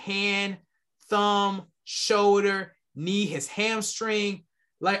 It's his hand, thumb, shoulder, knee, his hamstring.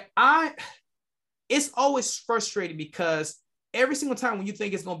 It's always frustrating because every single time when you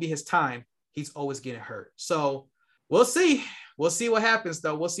think it's going to be his time, he's always getting hurt. So we'll see. We'll see what happens,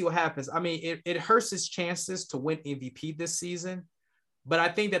 though. We'll see what happens. I mean, it hurts his chances to win MVP this season, but I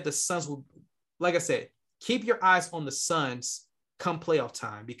think that the Suns will, like I said, keep your eyes on the Suns come playoff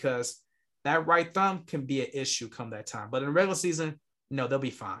time, because that right thumb can be an issue come that time. But in the regular season, they'll be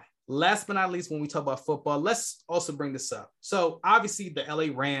fine. Last but not least, when we talk about football, let's also bring this up. So obviously the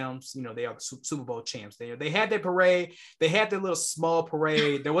LA Rams, they are the Super Bowl champs. They had their parade. They had their little small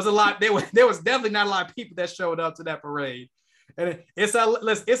parade. There was a lot. There was definitely not a lot of people that showed up to that parade. And it's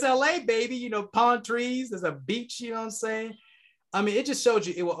LA, baby. Palm trees. There's a beach. You know what I'm saying? I mean, it just showed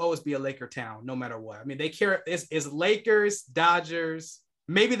you it will always be a Laker town, no matter what. I mean, they care. It's Lakers, Dodgers,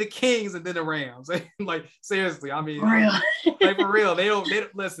 maybe the Kings, and then the Rams. Like, seriously, I mean, for real. They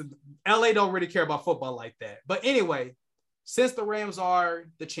don't listen. LA don't really care about football like that. But anyway, since the Rams are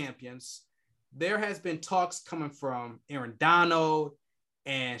the champions, there has been talks coming from Aaron Donald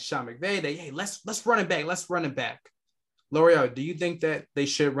and Sean McVay. Let's run it back. Let's run it back. Loreal, do you think that they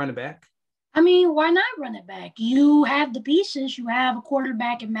should run it back? I mean, why not run it back? You have the pieces. You have a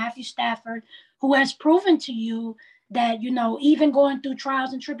quarterback in Matthew Stafford who has proven to you that, even going through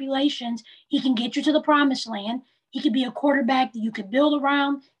trials and tribulations, he can get you to the promised land. He could be a quarterback that you could build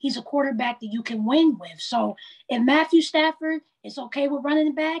around. He's a quarterback that you can win with. So if Matthew Stafford is okay with running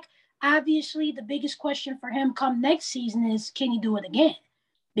it back, obviously the biggest question for him come next season is, can he do it again?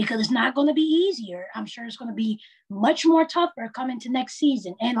 Because it's not going to be easier. I'm sure it's going to be much more tougher coming to next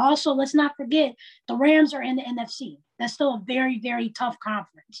season. And also, let's not forget, the Rams are in the NFC. That's still a very, very tough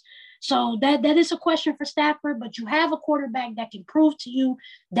conference. So that is a question for Stafford, but you have a quarterback that can prove to you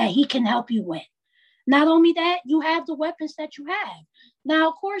that he can help you win. Not only that, you have the weapons that you have. Now,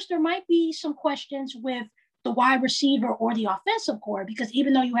 of course, there might be some questions with the wide receiver or the offensive core, because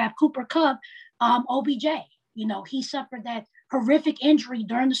even though you have Cooper Kupp, OBJ, he suffered that horrific injury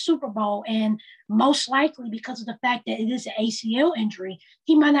during the Super Bowl, and most likely because of the fact that it is an ACL injury,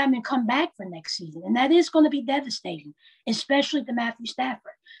 he might not even come back for next season. And that is going to be devastating, especially to Matthew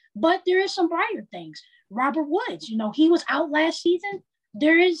Stafford. But there is some brighter things. Robert Woods, he was out last season.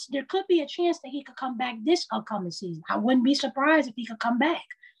 There could be a chance that he could come back this upcoming season. I wouldn't be surprised if he could come back.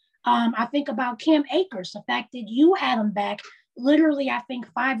 I think about Cam Akers, the fact that you had him back literally, I think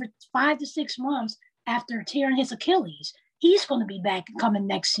 5 to 6 months after tearing his Achilles. He's going to be back coming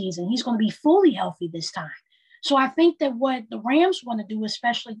next season. He's going to be fully healthy this time. So I think that what the Rams want to do,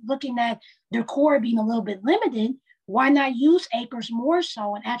 especially looking at their core being a little bit limited, why not use Akers more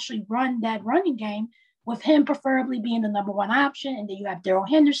so and actually run that running game with him preferably being the number one option, and then you have Darrell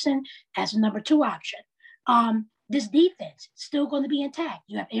Henderson as the number 2 option. This defense still going to be intact.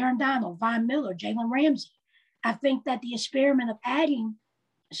 You have Aaron Donald, Von Miller, Jalen Ramsey. I think that the experiment of adding,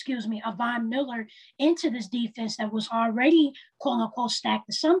 a Von Miller into this defense that was already quote unquote stacked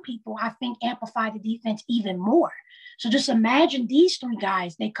to some people, I think amplified the defense even more. So just imagine these 3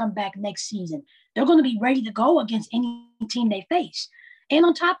 guys, they come back next season. They're going to be ready to go against any team they face. And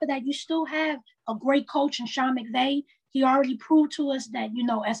on top of that, you still have a great coach in Sean McVay. He already proved to us that,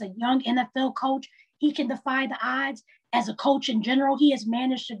 as a young NFL coach, he can defy the odds. As a coach in general, he has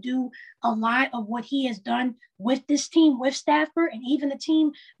managed to do a lot of what he has done with this team, with Stafford, and even the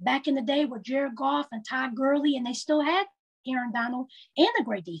team back in the day with Jared Goff and Todd Gurley, and they still had Aaron Donald and a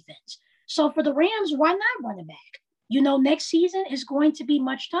great defense. So for the Rams, why not run it back? Next season is going to be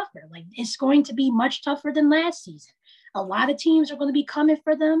much tougher. It's going to be much tougher than last season. A lot of teams are going to be coming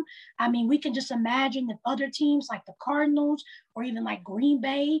for them. I mean, we can just imagine if other teams like the Cardinals or even like Green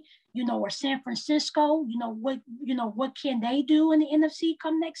Bay, or San Francisco, what can they do in the NFC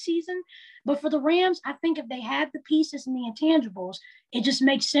come next season? But for the Rams, I think if they have the pieces and the intangibles, it just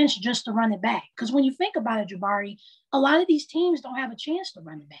makes sense just to run it back. Because when you think about it, Jabari, a lot of these teams don't have a chance to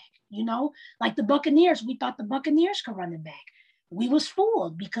run it back. Like the Buccaneers, we thought the Buccaneers could run it back. We was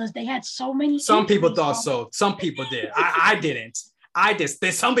fooled because they had so many. Some people thought so. Some people did. I didn't.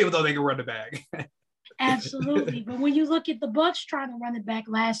 Some people thought they could run it back. Absolutely. But when you look at the Bucs trying to run it back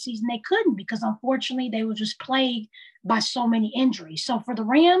last season, they couldn't because unfortunately they were just plagued by so many injuries. So for the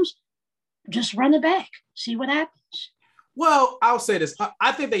Rams, just run it back. See what happens. Well, I'll say this.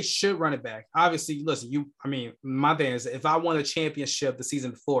 I think they should run it back. Obviously, listen, my thing is if I won a championship the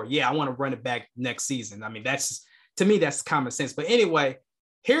season before, I want to run it back next season. I mean, to me, that's common sense. But anyway,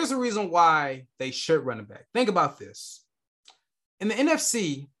 here's the reason why they should run it back. Think about this. In the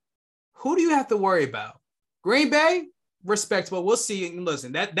NFC, who do you have to worry about? Green Bay, respectable. We'll see.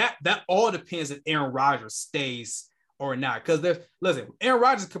 Listen, that all depends if Aaron Rodgers stays or not. Because Aaron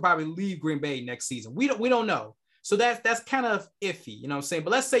Rodgers could probably leave Green Bay next season. We don't know. So that's kind of iffy, you know what I'm saying? But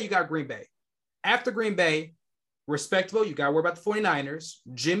let's say you got Green Bay. After Green Bay, respectable, you got to worry about the 49ers.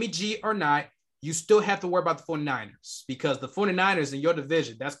 Jimmy G or not, you still have to worry about the 49ers because the 49ers in your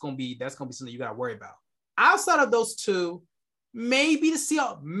division, that's going to be something you got to worry about. Outside of those two, maybe the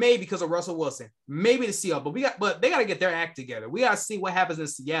Seahawks, maybe because of Russell Wilson, maybe the Seahawks, but they got to get their act together. We got to see what happens in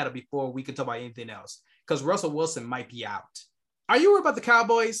Seattle before we can talk about anything else because Russell Wilson might be out. Are you worried about the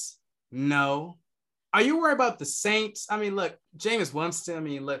Cowboys? No. Are you worried about the Saints? I mean, look, Jameis Winston. I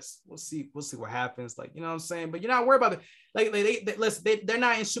mean, we'll see what happens. You know what I'm saying? But you're not worried about it. They're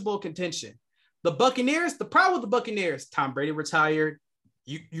not in Super Bowl contention. The Buccaneers. The problem with the Buccaneers, Tom Brady retired.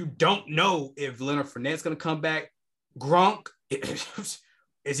 You don't know if Leonard Fournette's going to come back. Gronk,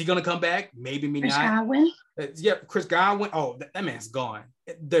 is he going to come back? Maybe not. Chris Godwin. Chris Godwin. Oh, that man's gone.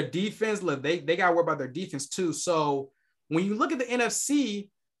 Their defense. Look, they got to worry about their defense too. So when you look at the NFC.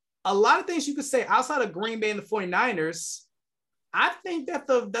 A lot of things you could say outside of Green Bay and the 49ers, I think that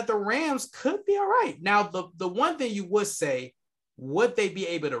the Rams could be all right. Now, the one thing you would say, would they be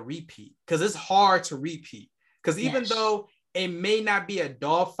able to repeat? Because it's hard to repeat. Because even though it may not be a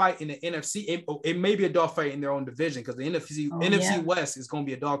dogfight in the NFC, it may be a dogfight in their own division because the NFC West is going to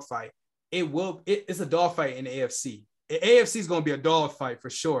be a dogfight. It's a dogfight in the AFC. The AFC is going to be a dogfight for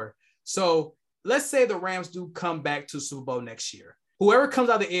sure. So let's say the Rams do come back to Super Bowl next year. Whoever comes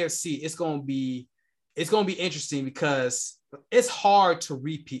out of the AFC, it's going to be interesting because it's hard to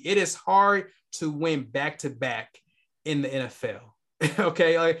repeat. It is hard to win back-to-back in the NFL.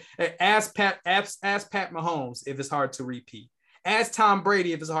 Okay, ask Pat Mahomes if it's hard to repeat. Ask Tom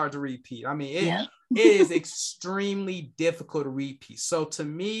Brady if it's hard to repeat. I mean, it is extremely difficult to repeat. So to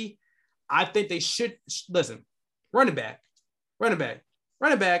me, I think they should listen. Run it back.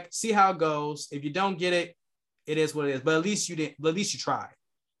 See how it goes. If you don't get it. It is what it is, but at least you didn't. At least you tried.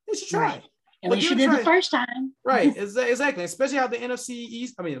 Right. At least you did the first time. Right, exactly. Especially how the NFC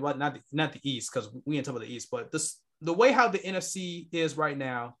East, I mean, well, not the East, because we ain't talking about the East, but the way how the NFC is right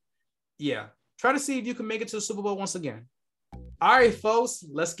now, yeah. Try to see if you can make it to the Super Bowl once again. All right, folks,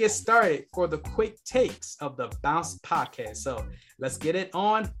 let's get started for the quick takes of the Bounce podcast. So let's get it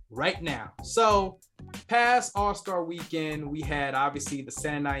on right now. So past All-Star weekend, we had obviously the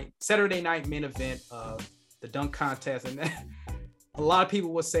Saturday night main event of the dunk contest. And a lot of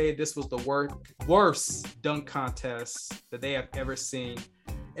people would say this was the worst dunk contest that they have ever seen.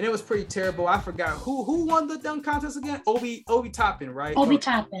 And it was pretty terrible. I forgot who won the dunk contest again? Obi Toppin, right? Obi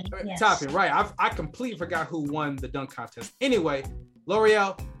Toppin, yes. Toppin, right. I completely forgot who won the dunk contest. Anyway,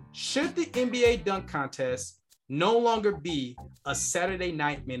 Loreal, should the NBA dunk contest no longer be a Saturday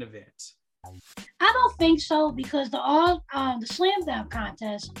night main event? I don't think so, because the slam dunk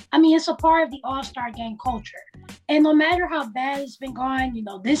contest, I mean, it's a part of the All-Star game culture. And no matter how bad it's been going,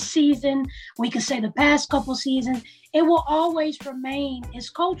 this season, we could say the past couple seasons, it will always remain its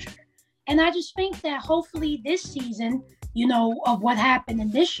culture. And I just think that hopefully this season, of what happened in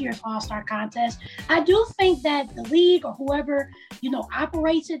this year's All-Star contest, I do think that the league or whoever,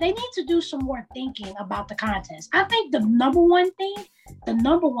 operates it, they need to do some more thinking about the contest. I think the number one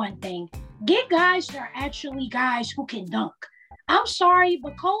thing, get guys that are actually guys who can dunk. I'm sorry,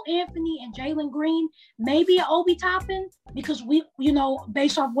 but Cole Anthony and Jalen Green, maybe an Obi Toppin, because we,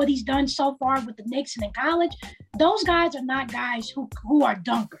 based off what he's done so far with the Knicks and in college, those guys are not guys who are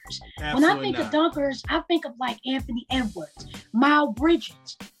dunkers. Absolutely. When I think of dunkers, I think of like Anthony Edwards, Miles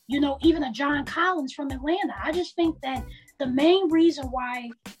Bridges, even a John Collins from Atlanta. I just think that the main reason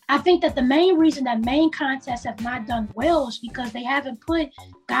that main contests have not done well is because they haven't put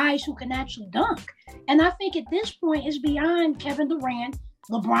guys who can actually dunk. And I think at this point it's beyond Kevin Durant,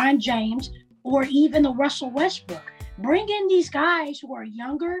 LeBron James, or even a Russell Westbrook. Bring in these guys who are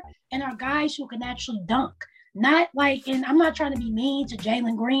younger and are guys who can actually dunk. Not like, and I'm not trying to be mean to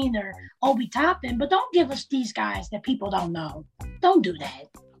Jalen Green or Obi Toppin, but don't give us these guys that people don't know. Don't do that.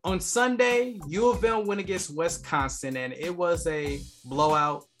 On Sunday, U of M went against Wisconsin, and it was a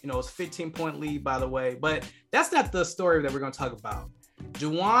blowout. It was a 15-point lead, by the way. But that's not the story that we're going to talk about.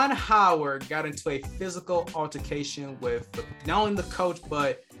 Juwan Howard got into a physical altercation with not only the coach,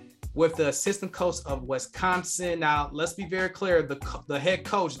 but with the assistant coach of Wisconsin. Now, let's be very clear. The head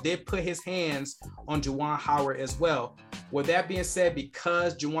coach did put his hands on Juwan Howard as well. With that being said,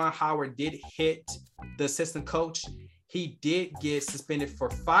 because Juwan Howard did hit the assistant coach, he did get suspended for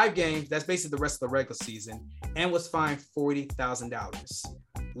 5 games. That's basically the rest of the regular season, and was fined $40,000.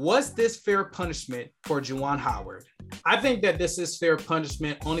 Was this fair punishment for Juwan Howard? I think that this is fair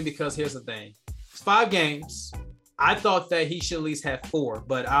punishment only because here's the thing. It's 5 games. I thought that he should at least have 4,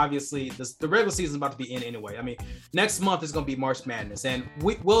 but obviously the regular season is about to be in anyway. I mean, next month is going to be March Madness, and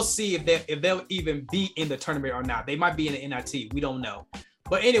we'll see if they'll even be in the tournament or not. They might be in the NIT. We don't know.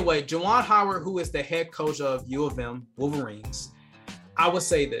 But anyway, Juwan Howard, who is the head coach of U of M Wolverines, I would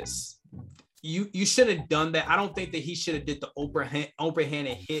say this. You shouldn't have done that. I don't think that he should have did the overhand and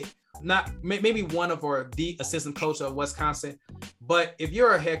hit. Not maybe one of or the assistant coach of Wisconsin. But if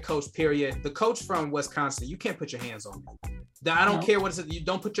you're a head coach, period, the coach from Wisconsin, you can't put your hands on me. I don't care what it is. You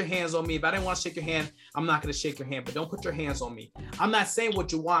don't put your hands on me. If I didn't want to shake your hand, I'm not going to shake your hand. But don't put your hands on me. I'm not saying what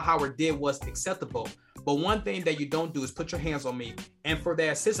Juwan Howard did was acceptable. But one thing that you don't do is put your hands on me. And for the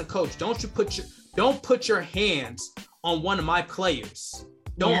assistant coach, don't put your hands on one of my players.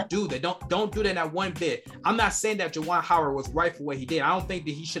 Don't do that. Don't do that not one bit. I'm not saying that Juwan Howard was right for what he did. I don't think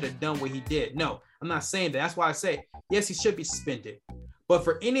that he should have done what he did. No, I'm not saying that. That's why I say, yes, he should be suspended. But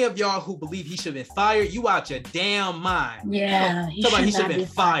for any of y'all who believe he should have been fired, you out your damn mind. Yeah, he should have been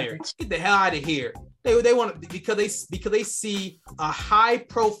fired. Get the hell out of here. They want to because they see a high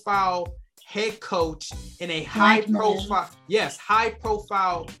profile head coach in a high profile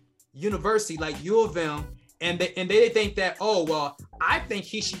university like U of M, and they think that, oh well, I think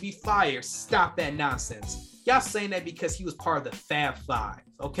he should be fired. Stop that nonsense. Y'all saying that because he was part of the Fab Five,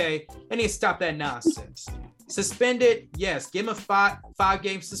 okay? And he stop that nonsense. Suspended, yes, give him a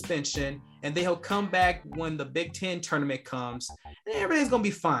 5-game suspension, and then he'll come back when the Big Ten tournament comes, and everything's gonna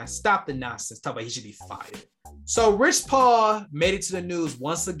be fine. Stop the nonsense. Talk about he should be fired. So Rich Paul made it to the news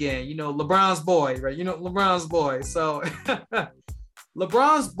once again. LeBron's boy, right? LeBron's boy. So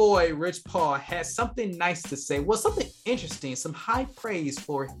LeBron's boy, Rich Paul, had something nice to say. Well, something interesting, some high praise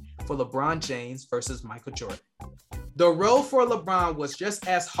for LeBron James versus Michael Jordan. The road for LeBron was just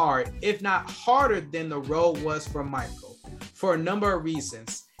as hard, if not harder than the road was for Michael, for a number of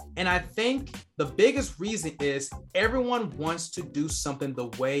reasons. And I think the biggest reason is everyone wants to do something the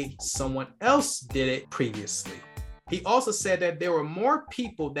way someone else did it previously. He also said that there were more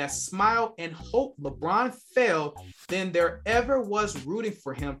people that smiled and hoped LeBron failed than there ever was rooting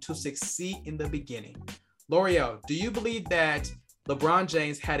for him to succeed in the beginning. Loreal, do you believe that LeBron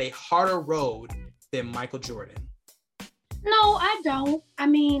James had a harder road than Michael Jordan? No, I don't. I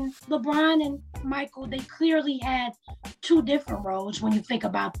mean, LeBron and Michael, they clearly had two different roads when you think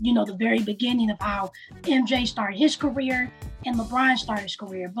about, the very beginning of how MJ started his career and LeBron started his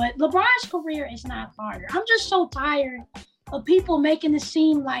career. But LeBron's career is not harder. I'm just so tired of people making it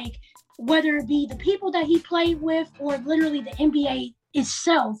seem like, whether it be the people that he played with or literally the NBA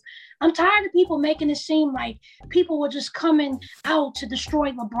itself, I'm tired of people making it seem like people were just coming out to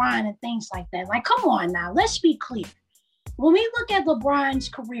destroy LeBron and things like that. Like, come on now, let's be clear. When we look at LeBron's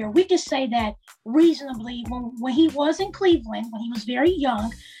career, we can say that reasonably when he was in Cleveland, when he was very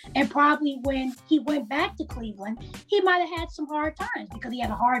young, and probably when he went back to Cleveland, he might have had some hard times because he had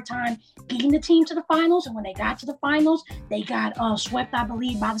a hard time getting the team to the finals. And when they got to the finals, they got swept, I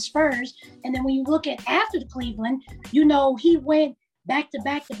believe, by the Spurs. And then when you look at after the Cleveland, he went back to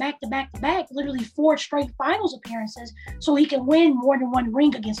back, literally 4 straight finals appearances so he can win more than one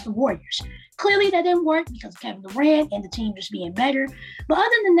ring against the Warriors. Clearly that didn't work because of Kevin Durant and the team just being better. But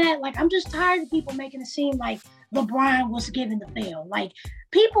other than that, I'm just tired of people making it seem like LeBron was given the fail.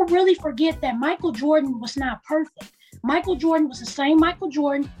 People really forget that Michael Jordan was not perfect. Michael Jordan was the same Michael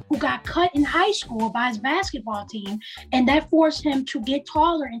Jordan who got cut in high school by his basketball team, and that forced him to get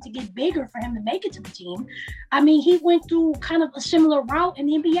taller and to get bigger for him to make it to the team. I mean, he went through kind of a similar route in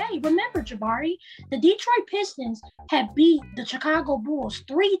the NBA. Remember, Jabari, the Detroit Pistons had beat the Chicago Bulls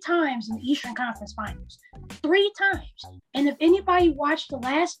 3 times in the Eastern Conference Finals. 3 times. And if anybody watched The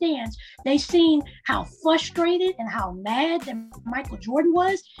Last Dance, they seen how frustrated and how mad that Michael Jordan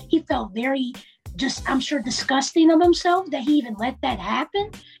was. He felt very I'm sure, disgusting of himself that he even let that happen.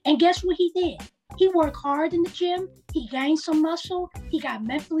 And guess what he did? He worked hard in the gym. He gained some muscle. He got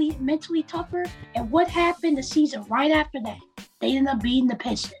mentally tougher. And what happened the season right after that? They ended up beating the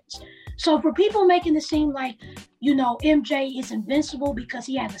Pistons. So for people making it seem like, MJ is invincible because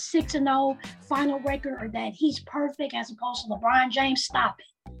he has a 6-0 final record, or that he's perfect as opposed to LeBron James, stop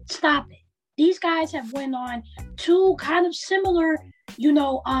it. These guys have went on 2 kind of similar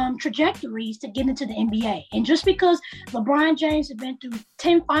trajectories to get into the NBA. And just because LeBron James had been through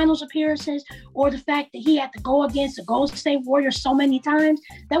 10 finals appearances, or the fact that he had to go against the Golden State Warriors so many times,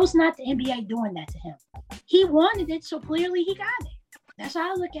 that was not the NBA doing that to him. He wanted it, so clearly he got it. That's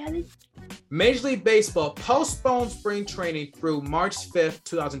how I look at it. Major League Baseball postponed spring training through March 5th,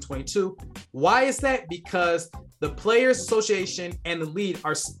 2022. Why is that? Because the Players Association and the league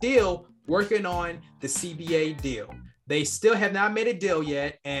are still working on the CBA deal. They still have not made a deal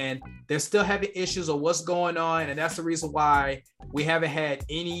yet, and they're still having issues of what's going on. And that's the reason why we haven't had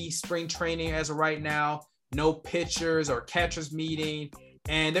any spring training as of right now, no pitchers or catchers meeting.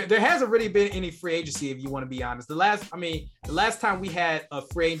 And there hasn't really been any free agency, if you want to be honest. The last time we had a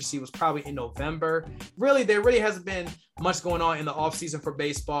free agency was probably in November. There really hasn't been much going on in the offseason for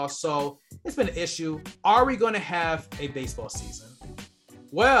baseball. So it's been an issue. Are we going to have a baseball season?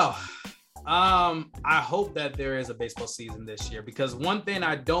 Well, I hope that there is a baseball season this year, because one thing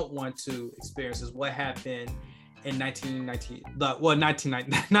I don't want to experience is what happened in 1990. Not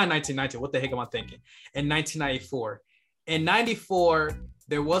 1990. What the heck am I thinking? In 1994. In 94,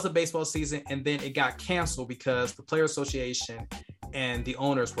 there was a baseball season, and then it got canceled because the Players Association and the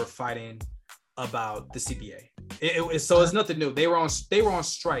owners were fighting about the CBA. So it's nothing new. They were on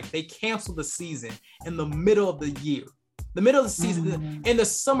strike. They canceled the season in the middle of the year. The middle of the season, in the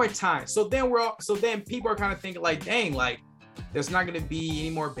summertime. So then people are kind of thinking dang, there's not going to be any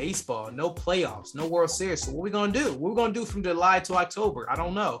more baseball, no playoffs, no World Series. So what are we going to do? What are we going to do from July to October? I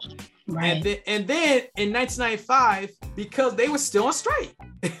don't know. Right. And then in 1995, because they were still on strike,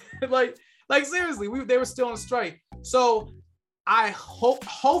 seriously, they were still on strike. So I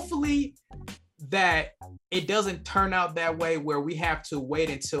hopefully that it doesn't turn out that way, where we have to wait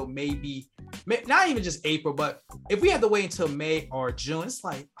until maybe not even just April, but if we have to wait until May or June, it's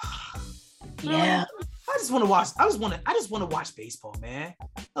yeah. I just want to watch baseball, man.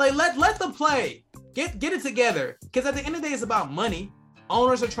 Let them play. Get it together. Because at the end of the day, it's about money.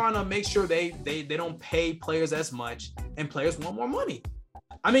 Owners are trying to make sure they don't pay players as much, and players want more money.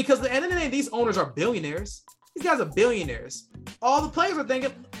 I mean, because at the end of the day, these owners are billionaires. These guys are billionaires. All the players are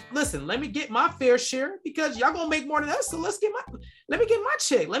thinking, listen, let me get my fair share because y'all gonna make more than us. So let me get my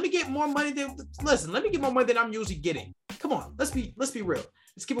check. Let me get more money let me get more money than I'm usually getting. Come on, let's be real.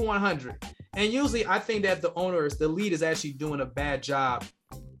 Let's keep it 100. And usually I think that the lead is actually doing a bad job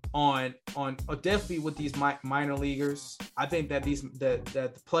on definitely with these minor leaguers. I think that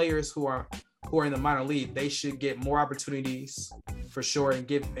the players who are who are in the minor league, they should get more opportunities for sure, and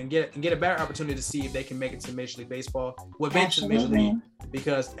get a better opportunity to see if they can make it to Major League Baseball, to Major League,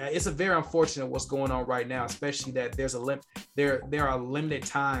 because it's a very unfortunate what's going on right now, especially that there are limited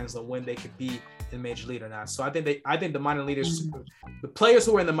times on when they could be in Major League or not. So I think the minor leaguers, the players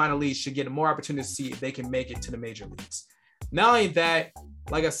who are in the minor leagues should get more opportunity to see if they can make it to the major leagues. Not only that,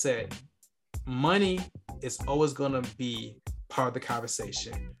 like I said, money is always going to be part of the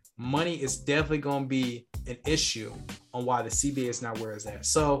conversation. Money is definitely going to be an issue on why the CBA is not where it's at.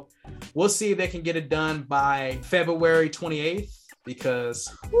 So we'll see if they can get it done by February 28th, because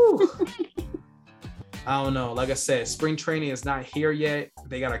I don't know. Like I said, spring training is not here yet.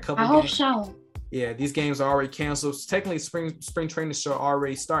 They got a couple games. I hope so. Yeah, these games are already canceled. Technically, spring training should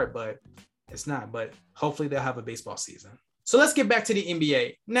already start, but it's not. But hopefully they'll have a baseball season. So let's get back to the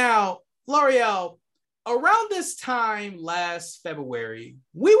NBA. Now, Loreal, around this time last February,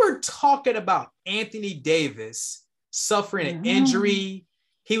 we were talking about Anthony Davis suffering an injury.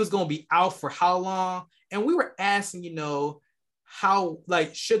 He was going to be out for how long? And we were asking, how,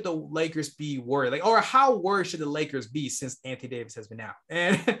 should the Lakers be worried? Or how worried should the Lakers be since Anthony Davis has been out?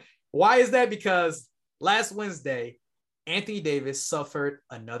 And why is that? Because last Wednesday, Anthony Davis suffered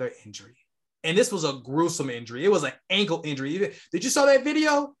another injury. And this was a gruesome injury. It was an ankle injury. Did you saw that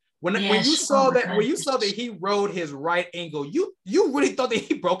video? When you saw that he rolled his right ankle, you really thought that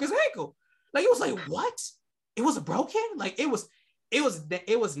he broke his ankle. It was like, what? It was broken? It was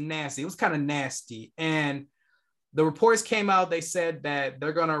nasty. It was kind of nasty. And the reports came out. They said that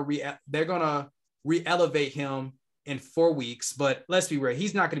they're gonna re-elevate him in 4 weeks. But let's be real,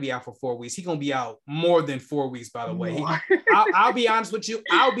 he's not gonna be out for 4 weeks. He's gonna be out more than 4 weeks. By the way, I'll be honest with you.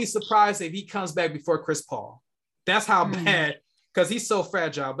 I'll be surprised if he comes back before Chris Paul. That's how bad, because he's so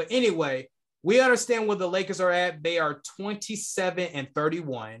fragile. But anyway, we understand where the Lakers are at. They are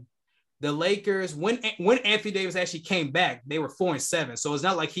 27-31. The Lakers, when Anthony Davis actually came back, they were 4-7. So it's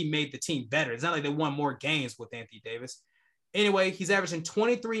not like he made the team better. It's not like they won more games with Anthony Davis. Anyway, he's averaging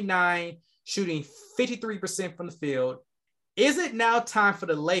 23-9, shooting 53% from the field. Is it now time for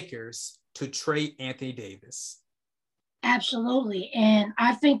the Lakers to trade Anthony Davis? Absolutely. And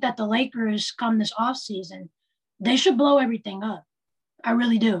I think that the Lakers come this offseason, they should blow everything up. I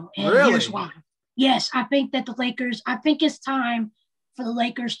really do. And here's why. Yes, I think it's time for the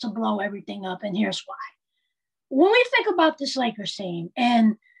Lakers to blow everything up. And here's why. When we think about this Lakers team,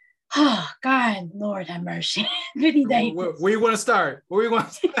 and God, Lord have mercy. Where you want to start?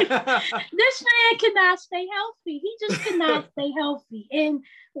 This man cannot stay healthy. He just cannot stay healthy. And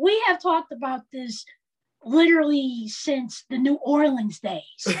we have talked about this literally since the New Orleans days,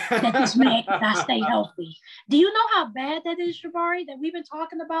 that this man cannot stay healthy. Do you know how bad that is, Jabari? That we've been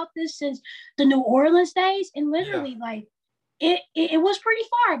talking about this since the New Orleans days? And literally, it was pretty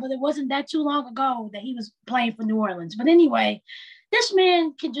far, but it wasn't that too long ago that he was playing for New Orleans. But anyway, this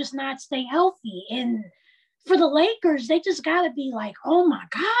man can just not stay healthy. And for the Lakers, they just got to be like, oh my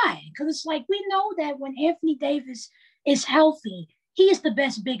God. Because it's like, we know that when Anthony Davis is healthy, he is the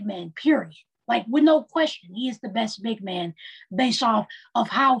best big man, period. With no question, he is the best big man based off of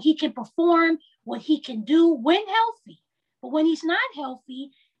how he can perform, what he can do when healthy. But when he's not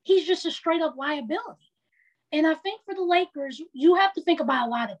healthy, he's just a straight up liability. And I think for the Lakers, you have to think about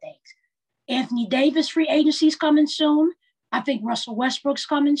a lot of things. Anthony Davis free agency is coming soon. I think Russell Westbrook's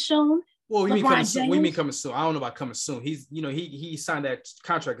coming soon. Well, we mean coming soon. I don't know about coming soon. He's, he signed that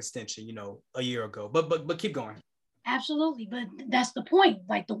contract extension, a year ago. But keep going. Absolutely. But that's the point.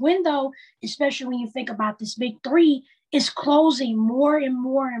 The window, especially when you think about this big three, is closing more and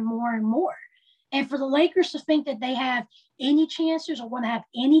more and more and more. And for the Lakers to think that they have any chances or want to have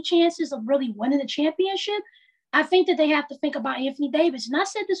any chances of really winning the championship, I think that they have to think about Anthony Davis. And I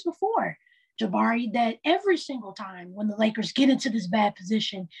said this before, Jabari, that every single time when the Lakers get into this bad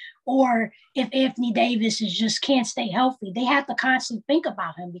position, or if Anthony Davis just can't stay healthy, they have to constantly think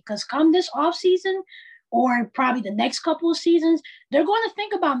about him, because come this offseason, or probably the next couple of seasons, they're going to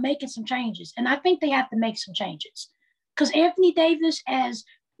think about making some changes. And I think they have to make some changes. Because Anthony Davis, as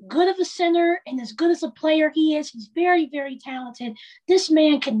good of a center and as good as a player he is, he's very, very talented. This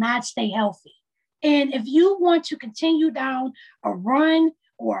man cannot stay healthy. And if you want to continue down a run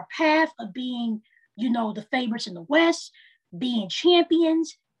or a path of being, the favorites in the West, being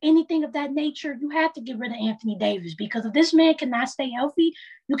champions, anything of that nature, you have to get rid of Anthony Davis. Because if this man cannot stay healthy,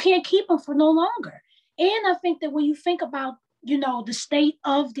 you can't keep him for no longer. And I think that when you think about, the state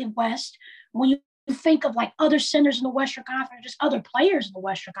of the West, when you think of other centers in the Western Conference, just other players in the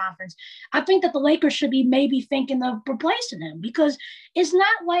Western Conference, I think that the Lakers should be maybe thinking of replacing him, because it's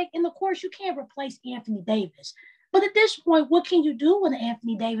not like, and of course you can't replace Anthony Davis. But at this point, what can you do with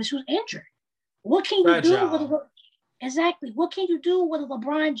Anthony Davis who's injured? What can you do with Fragile. exactly? What can you do with a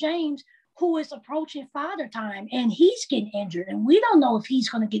LeBron James who is approaching father time and he's getting injured, and we don't know if he's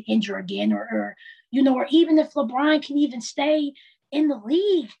going to get injured again, or or even if LeBron can even stay in the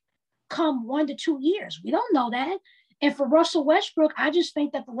league come 1 to 2 years. We don't know that. And for Russell Westbrook, I just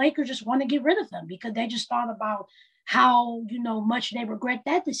think that the Lakers just want to get rid of him because they just thought about how much they regret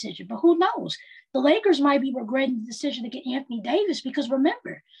that decision. But who knows? The Lakers might be regretting the decision to get Anthony Davis because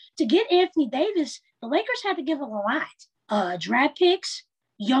remember, to get Anthony Davis, the Lakers had to give up a lot. Draft picks,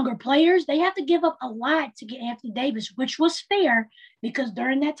 younger players, they have to give up a lot to get Anthony Davis, which was fair because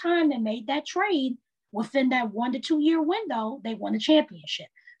during that time they made that trade within that 1 to 2 year window, they won the championship.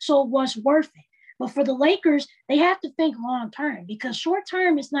 So it was worth it. But for the Lakers, they have to think long term because short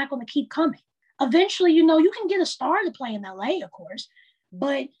term is not going to keep coming. Eventually, you can get a star to play in LA, of course,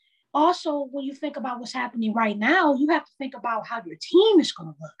 but also when you think about what's happening right now, you have to think about how your team is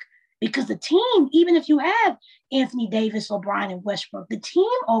going to look. Because the team, even if you have Anthony Davis, LeBron, and Westbrook, the team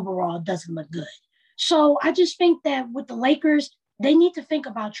overall doesn't look good. So I just think that with the Lakers, they need to think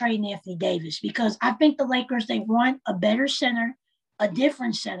about trading Anthony Davis because I think the Lakers, they want a better center, a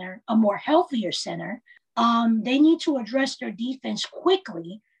different center, a more healthier center. They need to address their defense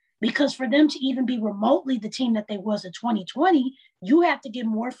quickly because for them to even be remotely the team that they was in 2020, you have to get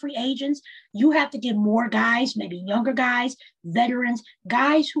more free agents. You have to get more guys, maybe younger guys, veterans,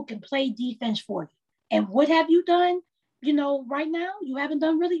 guys who can play defense for you. And what have you done? Right now, you haven't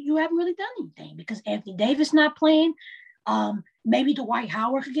really done anything because Anthony Davis not playing. Maybe Dwight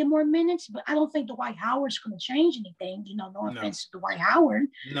Howard could get more minutes, but I don't think Dwight Howard's going to change anything. No offense to Dwight Howard.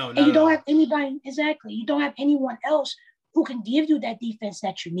 No, and you not at don't all. have anybody, exactly. You don't have anyone else who can give you that defense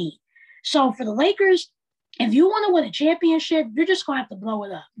that you need. So for the Lakers, if you want to win a championship, you're just going to have to blow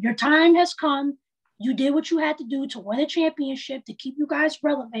it up. Your time has come. You did what you had to do to win a championship to keep you guys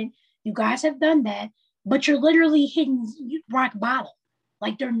relevant. You guys have done that, but you're literally hitting rock bottom.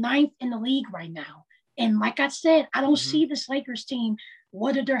 Like they're ninth in the league right now. And like I said, I don't see this Lakers team,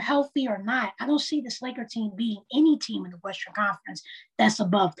 whether they're healthy or not, I don't see this Lakers team beating any team in the Western Conference that's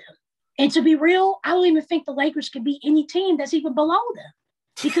above them. And to be real, I don't even think the Lakers can beat any team that's even below them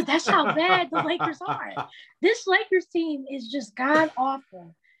because that's how bad the Lakers are. This Lakers team is just god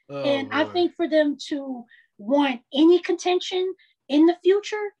awful. And I think for them to want any contention in the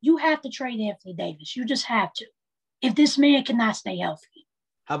future, you have to trade Anthony Davis. You just have to. If this man cannot stay healthy.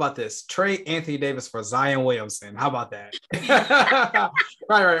 How about this? Trade Anthony Davis for Zion Williamson. How about that?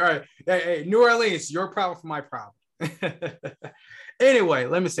 Right. Hey, New Orleans, your problem for my problem. Anyway,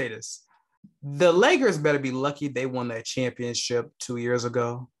 let me say this. The Lakers better be lucky they won that championship 2 years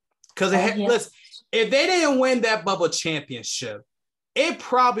ago. Because listen, if they didn't win that bubble championship, it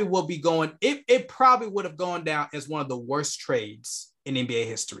probably will be going, it probably would have gone down as one of the worst trades in NBA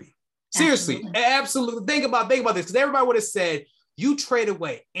history. Seriously, absolutely. Think about this, because everybody would have said, you trade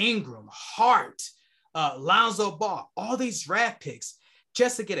away Ingram, Hart, Lonzo Ball, all these draft picks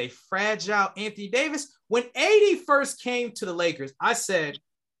just to get a fragile Anthony Davis. When AD first came to the Lakers, I said,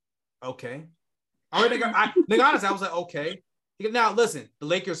 okay. All right, nigga, honestly, I was like, okay. Now, listen, the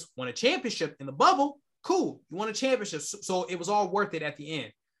Lakers won a championship in the bubble. Cool. You won a championship. So it was all worth it at the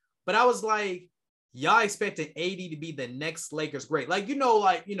end. But I was like, y'all expecting AD to be the next Lakers great.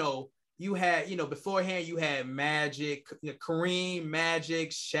 You had, beforehand, you had Magic, Kareem, Magic,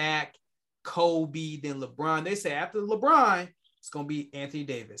 Shaq, Kobe, then LeBron. They say after LeBron, it's going to be Anthony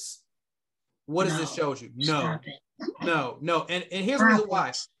Davis. What does this show you? No. And here's the reason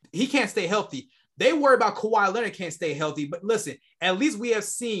why. He can't stay healthy. They worry about Kawhi Leonard can't stay healthy. But listen, at least we have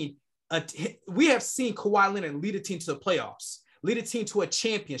seen Kawhi Leonard lead a team to the playoffs, lead a team to a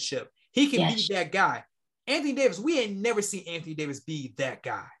championship. He can be that guy. Anthony Davis, we ain't never seen Anthony Davis be that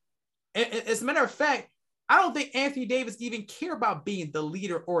guy. And as a matter of fact, I don't think Anthony Davis even care about being the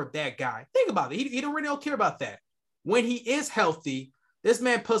leader or that guy. Think about it. He don't really care about that. When he is healthy, this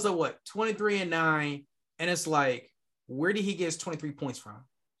man puts up 23-9, and it's like, where did he get his 23 points from?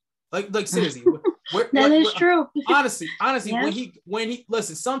 Like seriously, that is true. Honestly, when he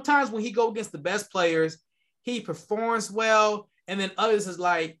listen, sometimes when he go against the best players, he performs well, and then others is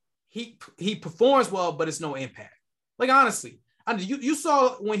like he performs well, but it's no impact. Like honestly. You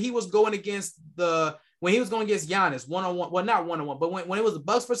saw when he was going against Giannis one-on-one, well, not one-on-one, but when it was the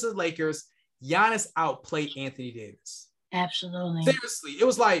Bucks versus Lakers, Giannis outplayed Anthony Davis. Absolutely. Seriously. It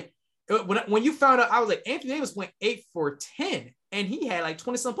was like, when you found out, I was like, Anthony Davis went 8 for 10, and he had like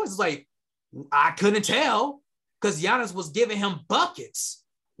 20-some points. It's like, I couldn't tell because Giannis was giving him buckets.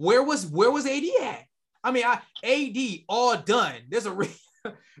 Where was AD at? I mean, AD all done. There's a reason.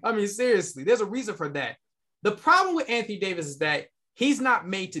 I mean, seriously, there's a reason for that. The problem with Anthony Davis is that He's not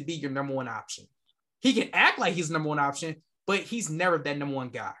made to be your number one option. He can act like he's number one option, but he's never that number one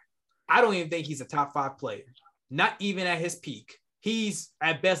guy. I don't even think he's a top 5 player, not even at his peak. He's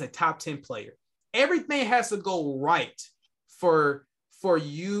at best a top 10 player. Everything has to go right for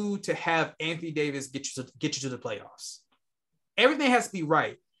you to have Anthony Davis get you to the playoffs. Everything has to be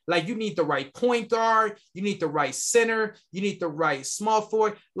right. Like, you need the right point guard, you need the right center, you need the right small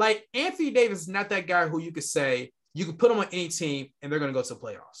forward. Like, Anthony Davis is not that guy who you could say you could put him on any team and they're going to go to the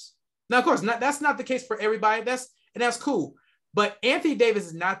playoffs. Now, of course, that's not the case for everybody. That's cool. But Anthony Davis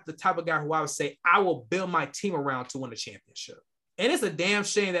is not the type of guy who I would say I will build my team around to win a championship. And it's a damn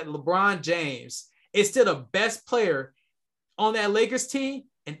shame that LeBron James is still the best player on that Lakers team,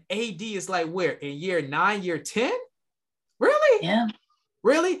 and AD is like where? In year 9, year 10? Really? Yeah.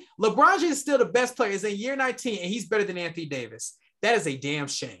 Really? LeBron James is still the best player. Is in year 19, and he's better than Anthony Davis. That is a damn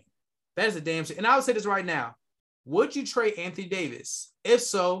shame. That is a damn shame. And I will say this right now. Would you trade Anthony Davis? If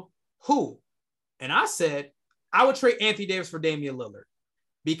so, who? And I said, I would trade Anthony Davis for Damian Lillard.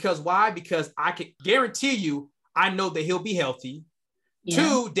 Because why? Because I can guarantee you, I know that he'll be healthy. Yeah.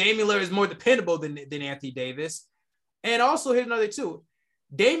 2, Damian Lillard is more dependable than Anthony Davis. And also, here's another 2.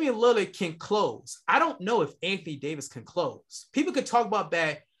 Damian Lillard can close. I don't know if Anthony Davis can close. People could talk about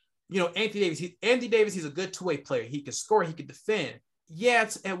that. Anthony Davis, he's a good two-way player. He can score. He can defend. Yeah,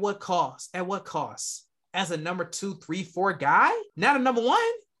 it's at what cost? At what cost? As a number 2, 3, 4 guy? Not a number 1?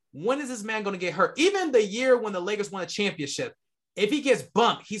 When is this man going to get hurt? Even the year when the Lakers won a championship, if he gets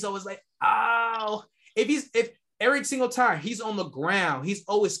bumped, he's always like, oh. If every single time he's on the ground, he's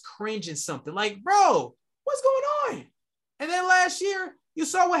always cringing something. Like, bro, what's going on? And then last year, you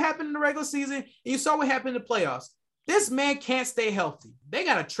saw what happened in the regular season, and you saw what happened in the playoffs. This man can't stay healthy. They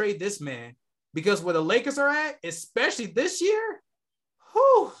got to trade this man because where the Lakers are at, especially this year,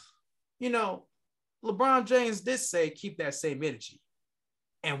 LeBron James did say keep that same energy.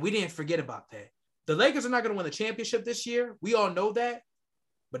 And we didn't forget about that. The Lakers are not going to win the championship this year. We all know that.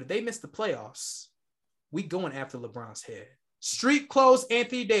 But if they miss the playoffs, we going after LeBron's head. Street clothes,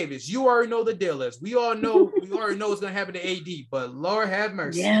 Anthony Davis. You already know the deal is. We already know what's going to happen to AD. But Lord have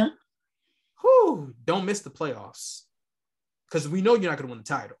mercy. Yeah. Don't miss the playoffs. Because we know you're not going to win the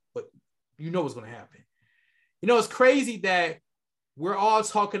title. But you know what's going to happen. It's crazy that we're all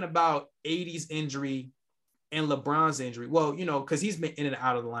talking about AD's injury and LeBron's injury. Well, because he's been in and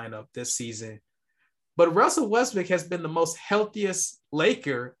out of the lineup this season. But Russell Westbrook has been the most healthiest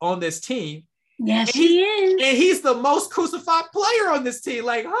Laker on this team. Yes, he is. And he's the most crucified player on this team.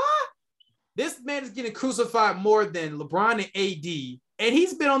 Like, this man is getting crucified more than LeBron and AD. And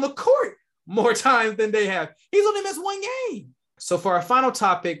he's been on the court more times than they have. He's only missed 1 game. So for our final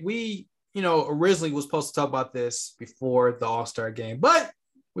topic, we, originally was supposed to talk about this before the All-Star game. But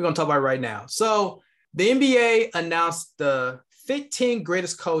we're going to talk about it right now. So the NBA announced the 15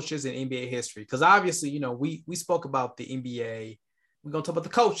 greatest coaches in NBA history. Because obviously, we spoke about the NBA. We're going to talk about the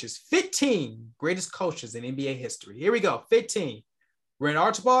coaches. 15 greatest coaches in NBA history. Here we go. 15. Red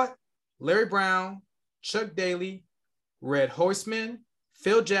Archibald, Larry Brown, Chuck Daly, Red Hoisman,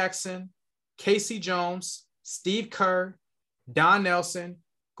 Phil Jackson, Casey Jones, Steve Kerr, Don Nelson,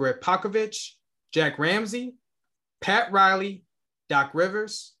 Greg Popovich, Jack Ramsey, Pat Riley, Doc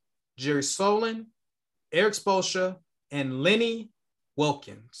Rivers, Jerry Sloan, Eric Spoelstra, and Lenny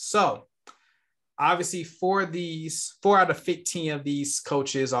Wilkens. So, obviously, 4 out of 15 of these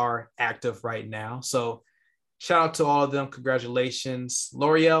coaches are active right now. So, shout out to all of them. Congratulations.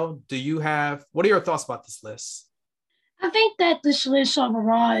 Loreal, what are your thoughts about this list? I think that this list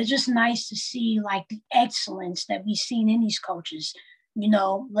overall is just nice to see, like, the excellence that we've seen in these coaches.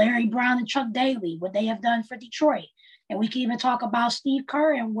 Larry Brown and Chuck Daly, what they have done for Detroit. And we can even talk about Steve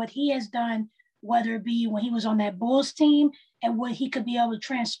Kerr and what he has done, whether it be when he was on that Bulls team and what he could be able to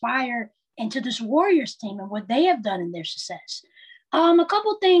transpire into this Warriors team and what they have done in their success. A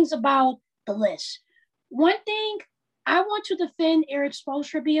couple things about the list. One thing, I want to defend Eric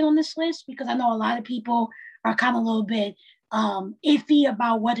Spoelstra being on this list because I know a lot of people are kind of a little bit iffy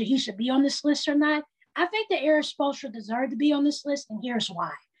about whether he should be on this list or not. I think that Eric Spoelstra deserved to be on this list, and here's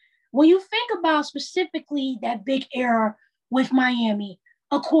why. When you think about specifically that big era with Miami,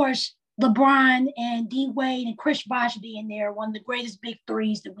 of course, LeBron and D Wade and Chris Bosh being there, one of the greatest big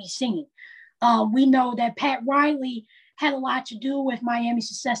threes that we've seen. We know that Pat Riley had a lot to do with Miami's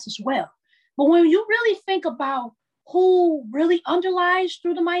success as well. But when you really think about who really underlies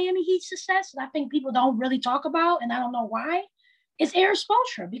through the Miami Heat success, and I think people don't really talk about, and I don't know why, it's Eric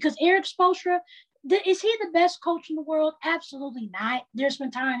Spoelstra. Because Eric Spoelstra, is he the best coach in the world? Absolutely not. There's been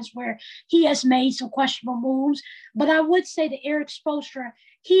times where he has made some questionable moves, but I would say that Eric Spoelstra,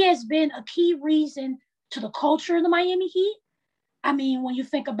 he has been a key reason to the culture of the Miami Heat. I mean, when you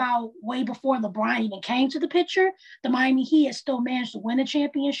think about way before LeBron even came to the picture, the Miami Heat had still managed to win a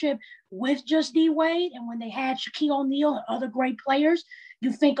championship with just D Wade. And when they had Shaquille O'Neal and other great players,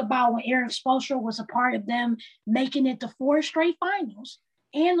 you think about when Eric Spoelstra was a part of them making it to 4 straight finals.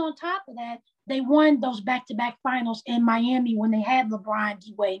 And on top of that, they won those back-to-back finals in Miami when they had LeBron,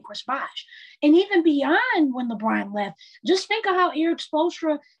 D Wade, and Chris Bosh. And even beyond when LeBron left, just think of how Eric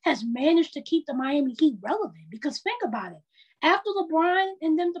Spoelstra has managed to keep the Miami Heat relevant. Because think about it. After LeBron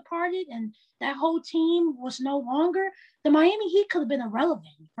and them departed and that whole team was no longer, the Miami Heat could have been irrelevant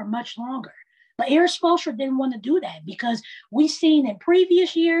for much longer. But Eric Spoelstra didn't want to do that because we've seen in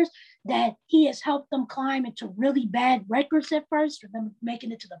previous years that he has helped them climb into really bad records at first for them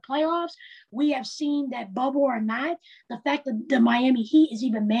making it to the playoffs. We have seen that, bubble or not, the fact that the Miami Heat has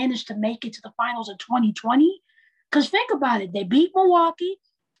even managed to make it to the finals in 2020. Because think about it, they beat Milwaukee.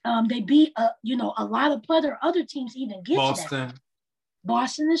 They beat, a lot of other teams even get to that.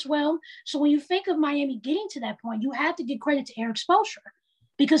 Boston as well. So when you think of Miami getting to that point, you have to give credit to Eric Spoelstra.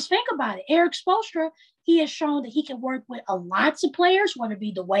 Because think about it, Eric Spoelstra, he has shown that he can work with lots of players, whether it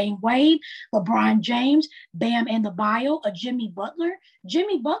be Dwayne Wade, LeBron James, Bam Adebayo, or Jimmy Butler.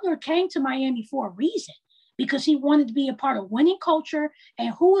 Jimmy Butler came to Miami for a reason because he wanted to be a part of winning culture.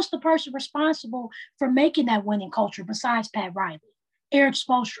 And who was the person responsible for making that winning culture besides Pat Riley? Eric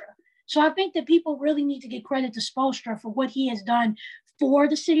Spoelstra. So I think that people really need to give credit to Spoelstra for what he has done for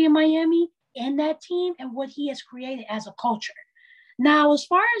the city of Miami and that team and what he has created as a culture. Now, as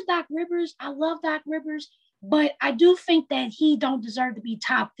far as Doc Rivers, I love Doc Rivers, but I do think that he don't deserve to be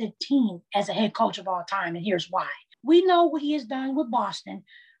top 15 as a head coach of all time, and here's why. We know what he has done with Boston.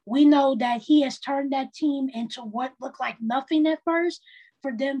 We know that he has turned that team into what looked like nothing at first.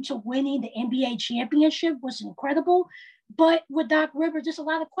 For them to winning the NBA championship was incredible. But with Doc Rivers, there's a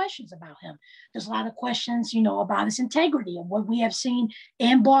lot of questions about him. There's a lot of questions, about his integrity and what we have seen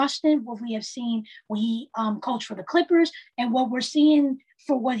in Boston, what we have seen when he coached for the Clippers, and what we're seeing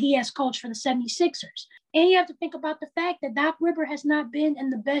for what he has coached for the 76ers. And you have to think about the fact that Doc Rivers has not been in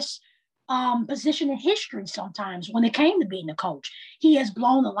the best position in history sometimes when it came to being a coach. He has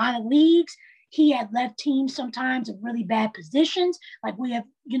blown a lot of leagues. He had left teams sometimes in really bad positions, like we have,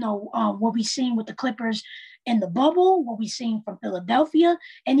 what we've seen with the Clippers in the bubble, what we've seen from Philadelphia,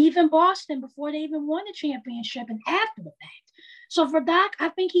 and even Boston before they even won the championship and after the fact. So for Doc, I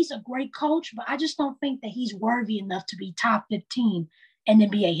think he's a great coach, but I just don't think that he's worthy enough to be top 15 in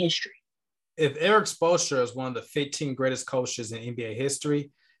NBA history. If Eric Spoelstra is one of the 15 greatest coaches in NBA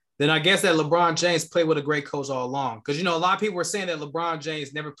history, then I guess that LeBron James played with a great coach all along. Because, a lot of people were saying that LeBron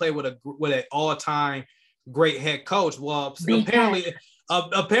James never played with an all-time great head coach. Well, apparently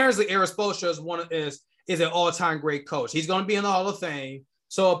Eric Spoelstra is an all-time great coach. He's going to be in the Hall of Fame.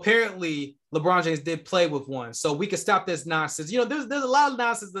 So apparently LeBron James did play with one. So we can stop this nonsense. There's a lot of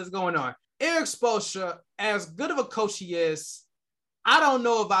nonsense that's going on. Eric Spoelstra, as good of a coach he is, I don't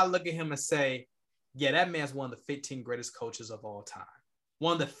know if I look at him and say, yeah, that man's one of the 15 greatest coaches of all time.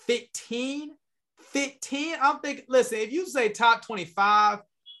 One of the 15, I'm thinking, listen, if you say top 25,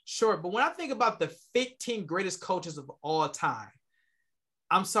 sure. But when I think about the 15 greatest coaches of all time,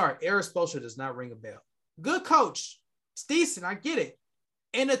 I'm sorry, Eric Spoelstra does not ring a bell. Good coach. It's decent. I get it.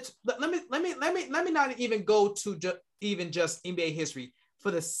 And let me not even go to just NBA history. For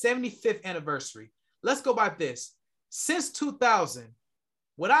the 75th anniversary, let's go by this. Since 2000,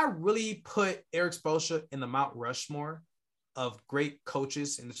 would I really put Eric Spoelstra in the Mount Rushmore of great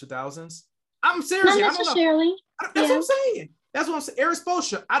coaches in the 2000s? I'm serious. Not necessarily. That's what I'm saying. That's what I'm saying. Eric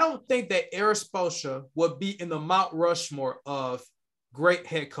Spoelstra, I don't think that Eric Spoelstra would be in the Mount Rushmore of great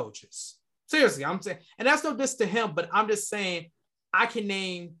head coaches. Seriously, I'm saying, and that's no diss to him, but I'm just saying I can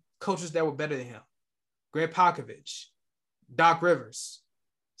name coaches that were better than him. Greg Popovich, Doc Rivers,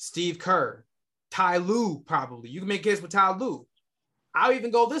 Steve Kerr, Ty Lue, probably. You can make guess with Ty Lue. I'll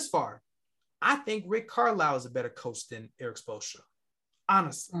even go this far. I think Rick Carlisle is a better coach than Eric Spoelstra.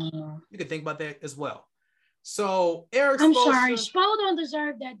 Honestly. You can think about that as well. So Eric I'm Spoelstra, sorry, Spo don't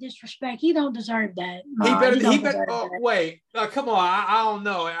deserve that disrespect. He don't deserve that. He better. Wait, come on. I don't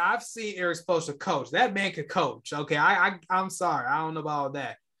know. I've seen Eric Spoelstra coach. That man could coach. Okay, I'm sorry. I don't know about all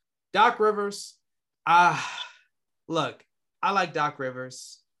that. Doc Rivers. Look, I like Doc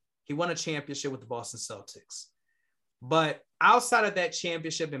Rivers. He won a championship with the Boston Celtics. But outside of that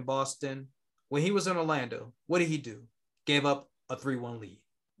championship in Boston, when he was in Orlando, what did he do? Gave up a 3-1 lead.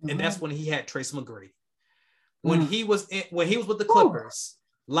 And that's when he had Tracy McGrady. When he was with the Clippers,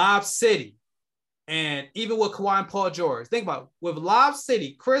 Lob City, and even with Kawhi and Paul George. Think about it. With Lob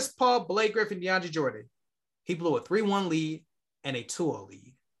City, Chris Paul, Blake Griffin, DeAndre Jordan, he blew a 3-1 lead and a 2-0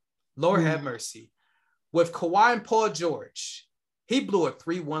 lead. Lord have mercy. With Kawhi and Paul George, He blew a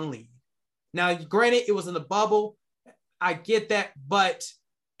 3-1 lead. Now, granted, it was in the bubble. I get that, but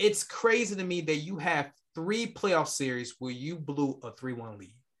it's crazy to me that you have 3 playoff series where you blew a 3-1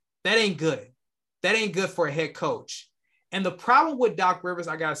 lead. That ain't good. That ain't good for a head coach. And the problem with Doc Rivers,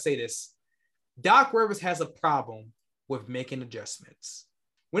 I got to say this. Doc Rivers has a problem with making adjustments.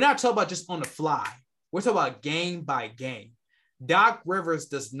 We're not talking about just on the fly. We're talking about game by game. Doc Rivers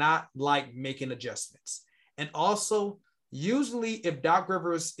does not like making adjustments. And also, usually if Doc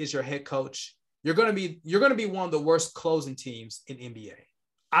Rivers is your head coach, you're going to be one of the worst closing teams in NBA.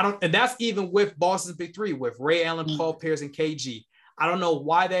 And that's even with Boston's big three, with Ray Allen, Paul Pierce, and KG. I don't know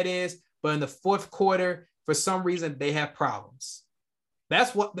why that is, but in the fourth quarter, for some reason, they have problems.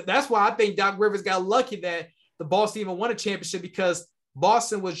 That's why I think Doc Rivers got lucky that the Boston even won a championship, because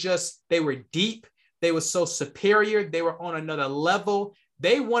Boston was they were deep. They were so superior. They were on another level.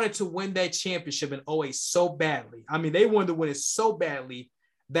 They wanted to win that championship in 08 so badly. I mean, they wanted to win it so badly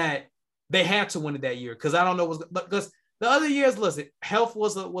that they had to win it that year. Because I don't know, because the other years, listen, health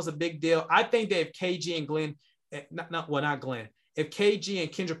was a big deal. I think that if KG and Glenn, not Glenn, if KG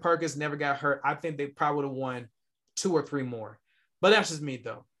and Kendrick Perkins never got hurt, I think they probably would have won 2 or 3 more. But that's just me,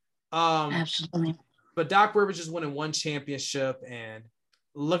 though. Absolutely. But Doc Rivers just winning 1 championship, and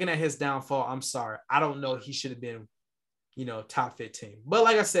looking at his downfall, I'm sorry. I don't know. He should have been, top 15. But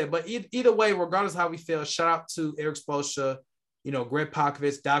like I said, but either way, regardless of how we feel, shout out to Eric Spoelstra, Greg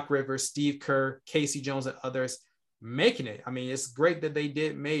Popovich, Doc Rivers, Steve Kerr, Casey Jones, and others making it. I mean, it's great that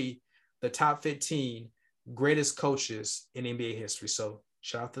they made the top 15 greatest coaches in NBA history. So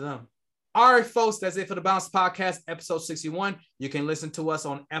shout out to them. All right, folks, that's it for the Bounce Podcast, episode 61. You can listen to us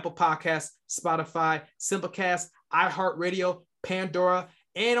on Apple Podcasts, Spotify, Simplecast, iHeartRadio, Pandora,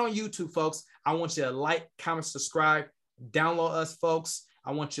 and on YouTube, folks. I want you to like, comment, subscribe, download us, folks.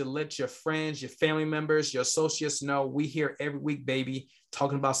 I want you to let your friends, your family members, your associates know we here every week, baby,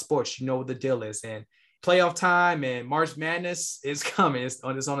 talking about sports. You know what the deal is. And playoff time and March Madness is coming. It's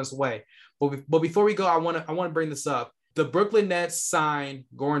on its way. But before we go, I want to bring this up. The Brooklyn Nets signed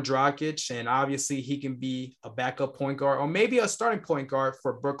Goran Dragic, and obviously he can be a backup point guard or maybe a starting point guard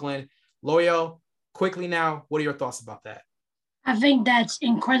for Brooklyn. Loreal, quickly now, what are your thoughts about that? I think that's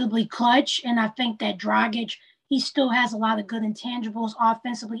incredibly clutch, and I think that Dragic, he still has a lot of good intangibles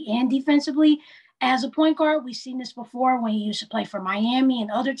offensively and defensively. As a point guard, we've seen this before when he used to play for Miami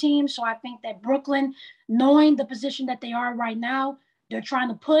and other teams. So I think that Brooklyn, knowing the position that they are right now, they're trying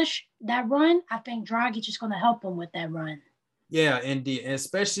to push that run. I think Dragic is going to help them with that run. Yeah, indeed. And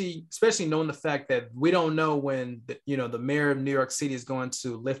especially knowing the fact that we don't know when, the mayor of New York City is going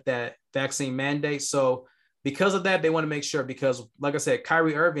to lift that vaccine mandate. So because of that, they want to make sure, because like I said,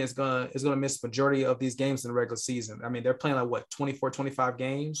 Kyrie Irving is going to miss majority of these games in the regular season. I mean, they're playing 24, 25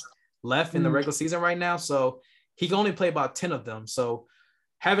 games left in the regular season right now. So he can only play about 10 of them. So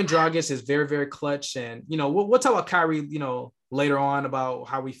having Dragic is very, very clutch. And, we'll talk about Kyrie, later on about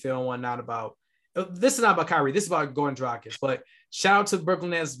how we feel and whatnot about. This is not about Kyrie. This is about Goran Dragic. But shout out to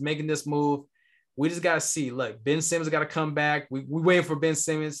Brooklyn Nets making this move. We just got to see. Look, Ben Simmons got to come back. We waiting for Ben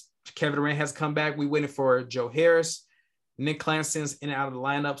Simmons. Kevin Durant has to come back. We waiting for Joe Harris. Nick Claxton's in and out of the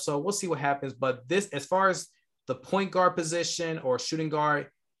lineup. So we'll see what happens. But this, as far as the point guard position or shooting guard,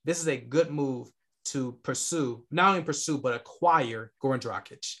 this is a good move to pursue, not only pursue, but acquire Goran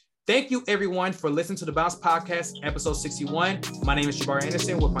Dragic. Thank you, everyone, for listening to the Bounce Podcast, episode 61. My name is Jabari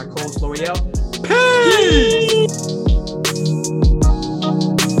Anderson with my co-host, Loreal. Peace!